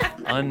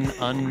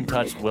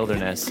untouched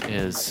wilderness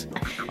is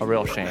a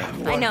real shame.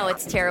 I know,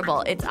 it's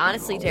terrible. It's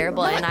honestly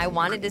terrible. And I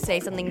wanted to say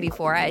something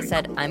before. I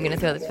said, I'm going to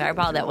throw this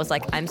fireball. That was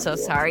like, I'm so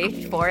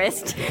sorry,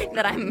 Forrest,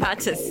 that I'm about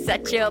to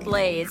set you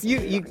ablaze.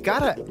 You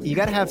gotta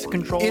have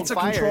controlled It's a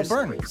fires. controlled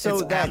burn. So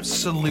It's that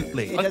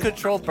absolutely. A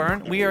controlled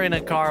burn? We are in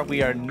a car.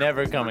 We are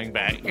never coming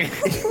back.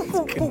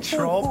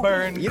 Control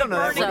burn. you don't know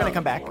that. We're gonna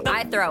come back.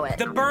 I throw it.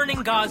 The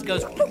burning gauze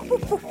goes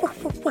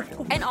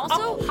And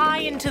also, up high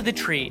into the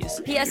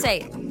trees.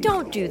 PSA,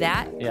 don't do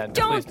that. Yeah,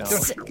 don't.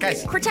 please don't.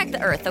 Guys. Protect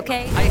the earth,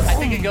 okay? I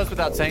think it goes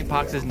without saying,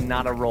 Pox is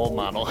not a role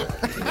model. But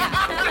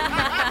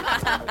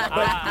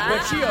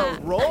she a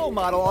role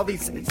model. All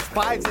these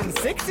 5s and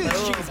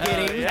 6s she's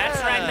getting.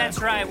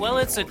 That's right. Well,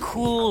 it's a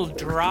cool,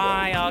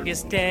 dry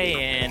August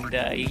day, and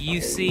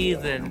you see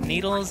the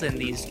needles in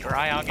these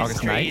dry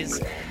August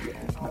trees.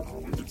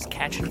 It's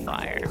catching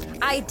fire.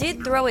 I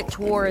did throw it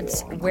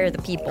towards where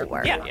the people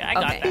were. Yeah, I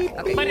got that.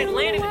 Okay. But it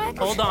landed.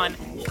 Hold on.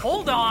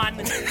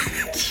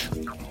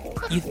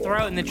 You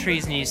throw it in the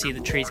trees, and you see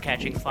the trees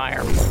catching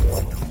fire.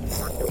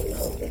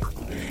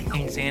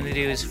 And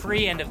Xanadu is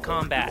free. End of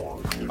combat.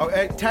 Oh,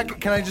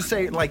 Tech, can I just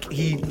say, like,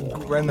 he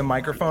ran the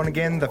microphone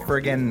again? The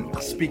friggin'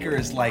 speaker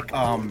is like,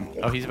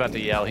 Oh, he's about to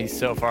yell. He's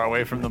so far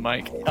away from the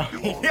mic.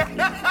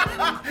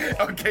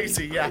 Oh,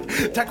 Casey, yeah.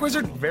 Tech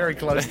Wizard, very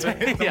close to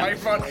the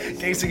microphone.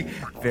 Casey,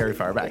 very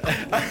far back.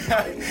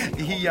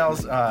 He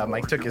yells,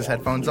 Mike took his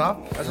headphones off.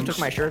 I just took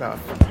my shirt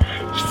off.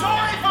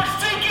 Sorry for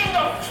seeking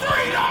the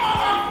freedom of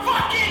our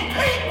fucking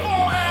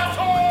people,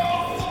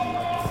 assholes!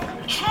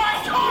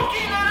 Try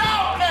talking it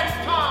out next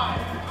time!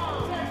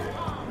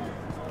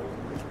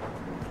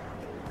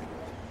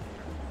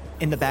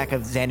 In the back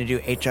of Xanadu,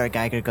 H.R.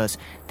 Geiger goes,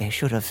 they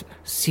should have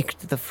seeked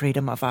the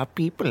freedom of our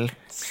people.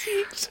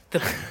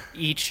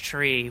 Each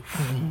tree,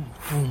 vroom,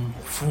 vroom,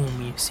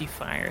 vroom, you see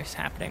fires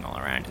happening all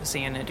around.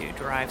 Xanadu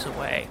drives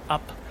away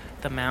up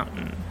the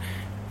mountain.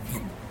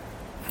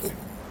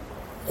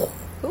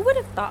 Who would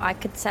have thought I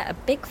could set a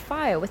big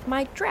fire with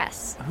my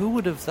dress? Who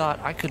would have thought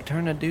I could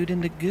turn a dude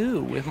into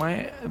goo with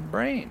my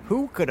brain?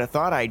 Who could have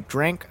thought I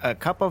drank a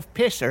cup of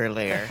piss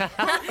earlier?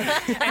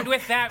 And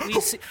with that, we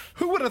see...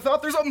 Who would have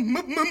thought there's a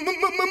mommy in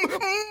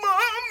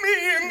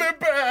the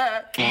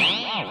back?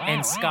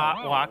 And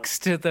Scott walks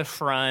to the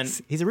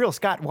front. He's a real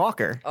Scott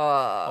Walker.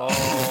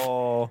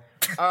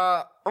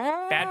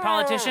 Bad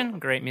politician,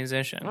 great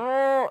musician.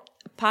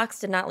 Pox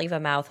did not leave a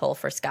mouth hole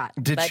for Scott.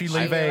 Did but she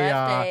leave a,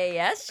 left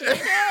yes, she did.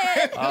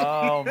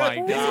 Oh my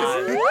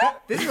god.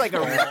 This is like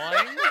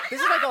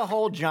a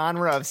whole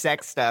genre of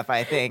sex stuff,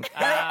 I think.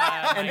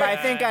 And by I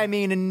think I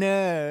mean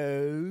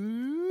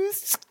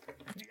nose.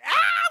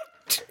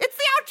 Out! It's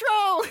the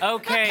outro!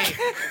 Okay,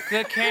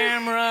 the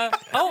camera.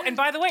 Oh, and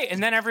by the way,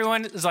 and then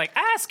everyone is like,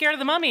 scared of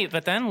the mummy.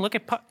 But then look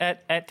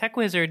at Tech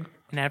Wizard,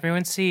 and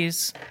everyone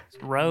sees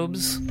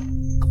robes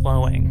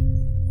glowing.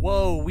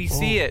 Whoa, we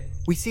see it.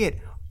 We see it.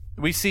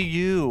 We see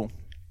you.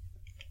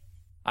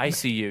 I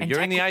see you. And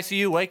You're in the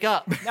ICU. Wake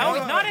up. No,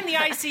 he's not in the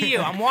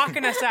ICU. I'm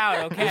walking us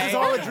out, okay? This is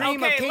all a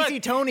dream of Casey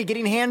Tony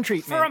getting hand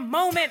treatment. For a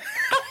moment.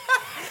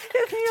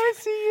 in the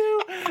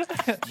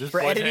ICU.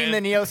 For editing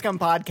the Neoscum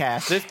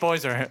podcast.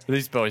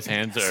 These boys'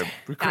 hands are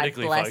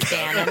critically fucked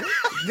up.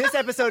 This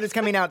episode is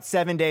coming out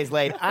 7 days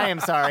late. I am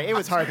sorry. It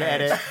was hard to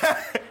edit.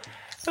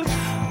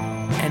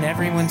 And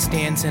everyone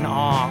stands in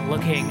awe,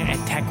 looking at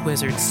Tech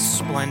Wizard's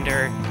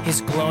splendor,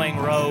 his glowing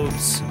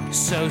robes,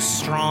 so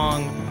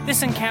strong.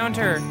 This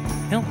encounter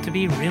built to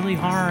be really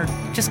hard,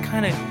 just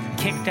kind of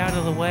kicked out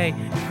of the way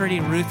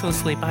pretty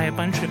ruthlessly by a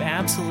bunch of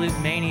absolute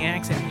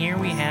maniacs, and here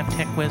we have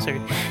Tech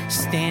Wizard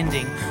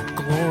standing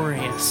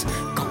glorious,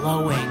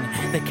 glowing.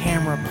 The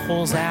camera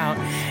pulls out,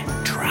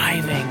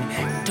 driving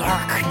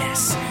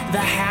darkness, the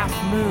half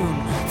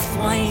moon,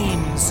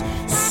 flames,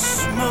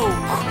 smoke,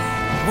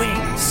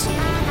 wings.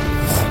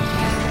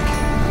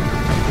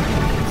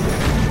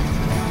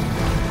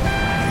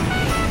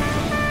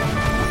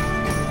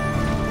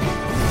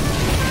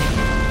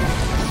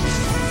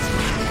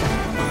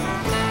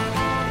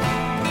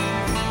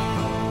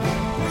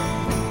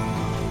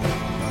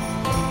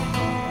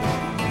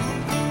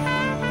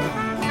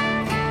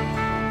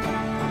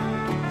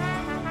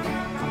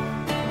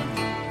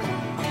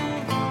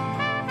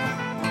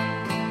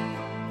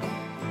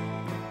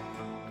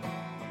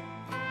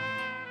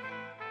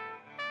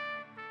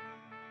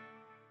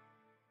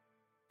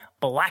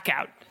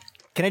 Blackout.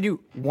 Can I do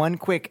one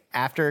quick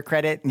after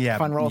credit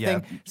fun roll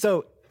thing?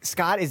 So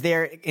Scott is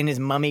there in his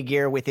mummy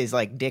gear with his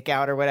like dick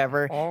out or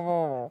whatever.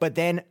 Oh. But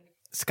then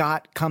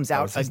Scott comes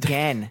out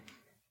again.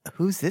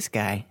 Who's this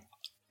guy?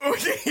 Oh,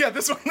 yeah,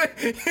 this one.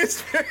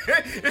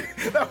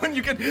 That one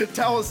you can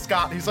tell is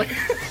Scott. He's like. Oh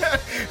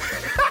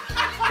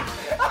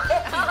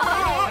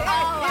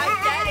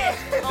my God.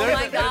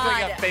 There's like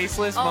a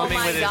faceless mummy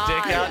with his dick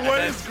out.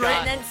 What is great?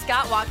 And then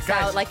Scott walks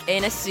out like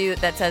in a suit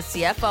that says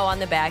CFO on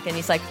the back, and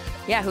he's like,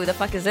 yeah, who the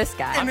fuck is this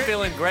guy? I'm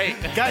feeling great.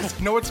 Guys,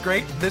 you know what's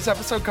great? This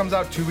episode comes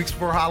out 2 weeks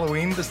before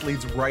Halloween. This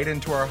leads right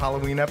into our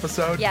Halloween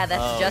episode. Yeah,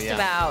 that's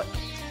about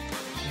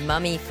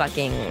mummy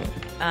fucking.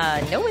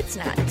 No, it's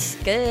not.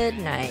 Good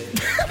night.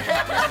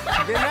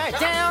 Good night.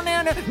 Down,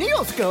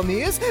 Neil Scum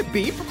is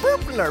beep,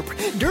 burp, lerp,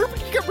 derp,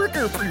 gubber,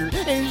 gerper,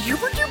 and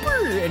super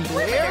duper, and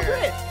Blair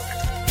Britt.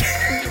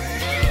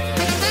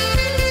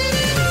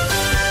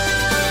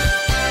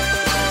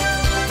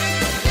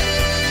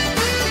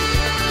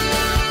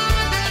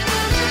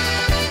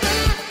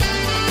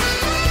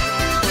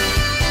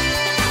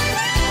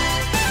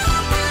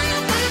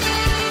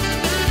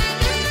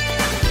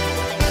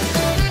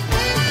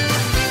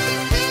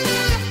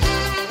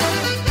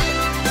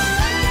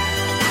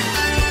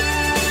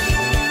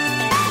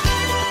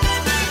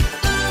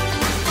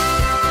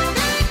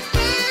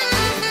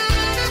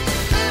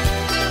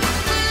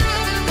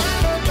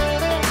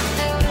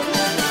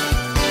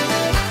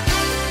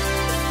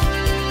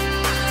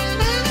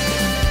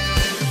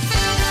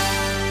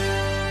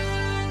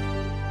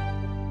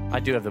 I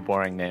do have the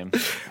boring name.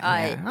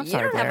 You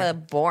don't have a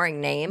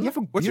boring name.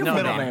 What's your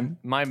middle name?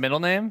 My middle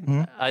name?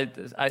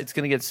 Mm-hmm. It's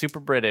going to get super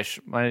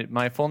British.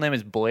 My full name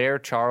is Blair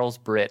Charles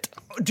Britt.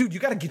 Oh, dude, you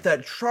got to get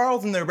that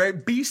Charles in there, right?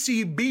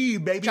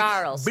 BCB, baby.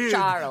 Charles. Big,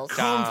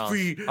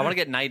 comfy. I want to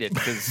get knighted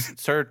because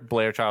Sir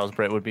Blair Charles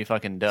Britt would be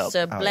fucking dope.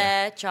 Sir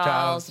Blair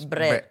Charles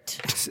Britt.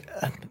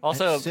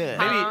 Also,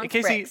 Tom maybe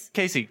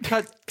Casey,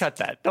 cut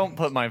that. Don't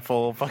put my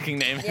full fucking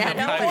name. Yeah, in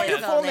don't my put your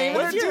podcast. full name.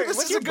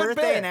 What's your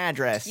birthday and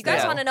address? You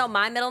guys want to know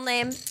my middle name?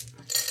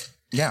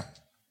 Yeah.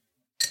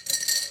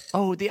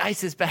 Oh, the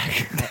ice is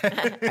back.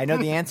 I know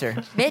the answer.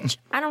 Bitch,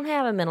 I don't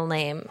have a middle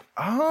name.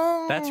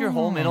 Oh. That's your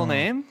whole middle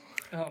name?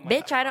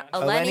 Bitch, I don't.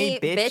 Lenny,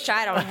 bitch,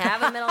 I don't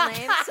have a middle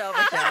name. So,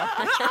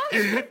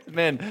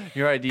 Man,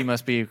 your ID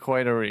must be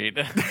quite a read.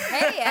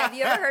 hey, have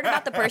you ever heard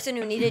about the person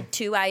who needed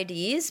 2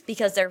 IDs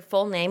because their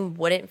full name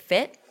wouldn't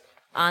fit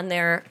on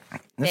their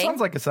This thing?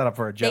 sounds like a setup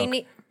for a joke.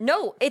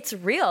 No, it's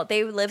real.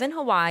 They live in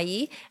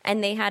Hawaii,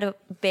 and they had a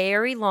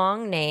very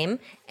long name,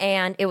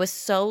 and it was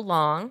so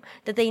long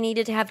that they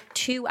needed to have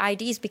 2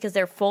 IDs because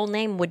their full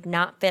name would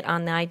not fit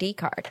on the ID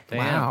card.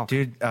 Wow.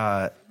 Dude,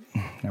 never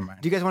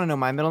mind. Do you guys want to know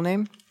my middle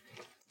name?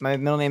 My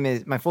full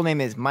name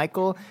is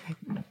Michael.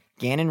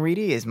 Gannon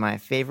Reedy is my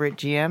favorite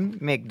GM.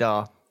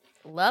 Migdal.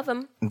 Love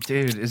him.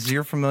 Dude, is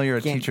your familiar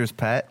a teacher's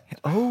pet?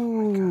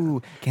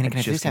 Oh, can I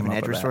just just have an came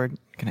up with Edra that. sword?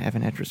 Can I have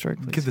an Edra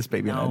sword, please? Give this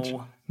baby an edge.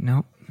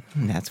 No.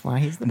 That's why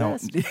he's the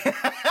best.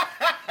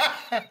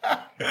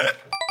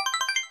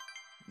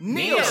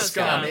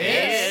 Neoscum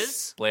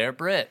is Blair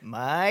Britt.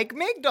 Mike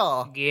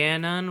Migdal.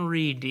 Gannon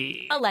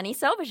Reedy. Lenny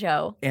Silva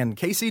Show. And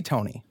Casey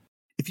Tony.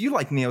 If you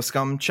like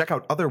Neoscum, check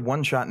out other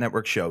One Shot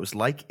Network shows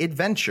like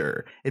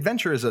Adventure.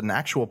 Adventure is an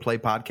actual play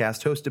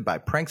podcast hosted by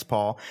Pranks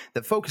Paul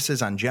that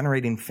focuses on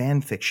generating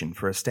fan fiction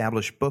for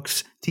established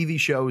books, TV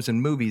shows,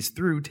 and movies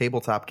through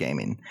tabletop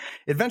gaming.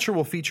 Adventure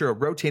will feature a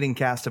rotating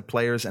cast of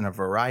players and a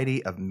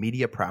variety of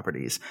media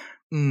properties.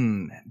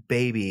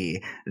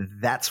 Baby,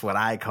 that's what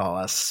I call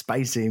a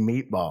spicy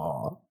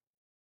meatball.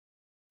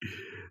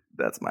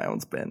 That's my own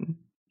spin.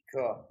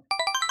 Cool.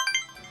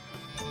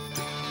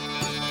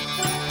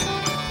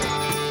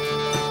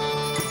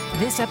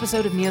 This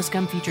episode of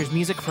Neoscum features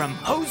music from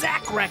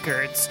Hozak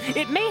Records.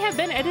 It may have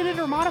been edited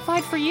or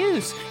modified for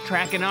use.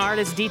 Track and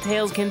artist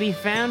details can be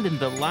found in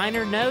the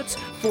liner notes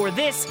for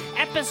this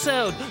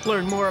episode.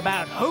 Learn more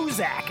about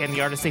Hozak and the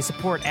artists they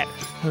support at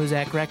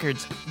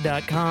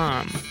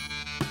hozakrecords.com.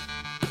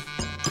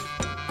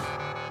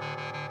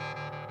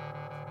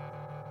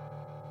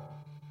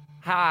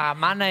 Hi,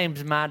 my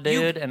name's My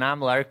Dude, and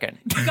I'm lurking.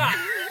 God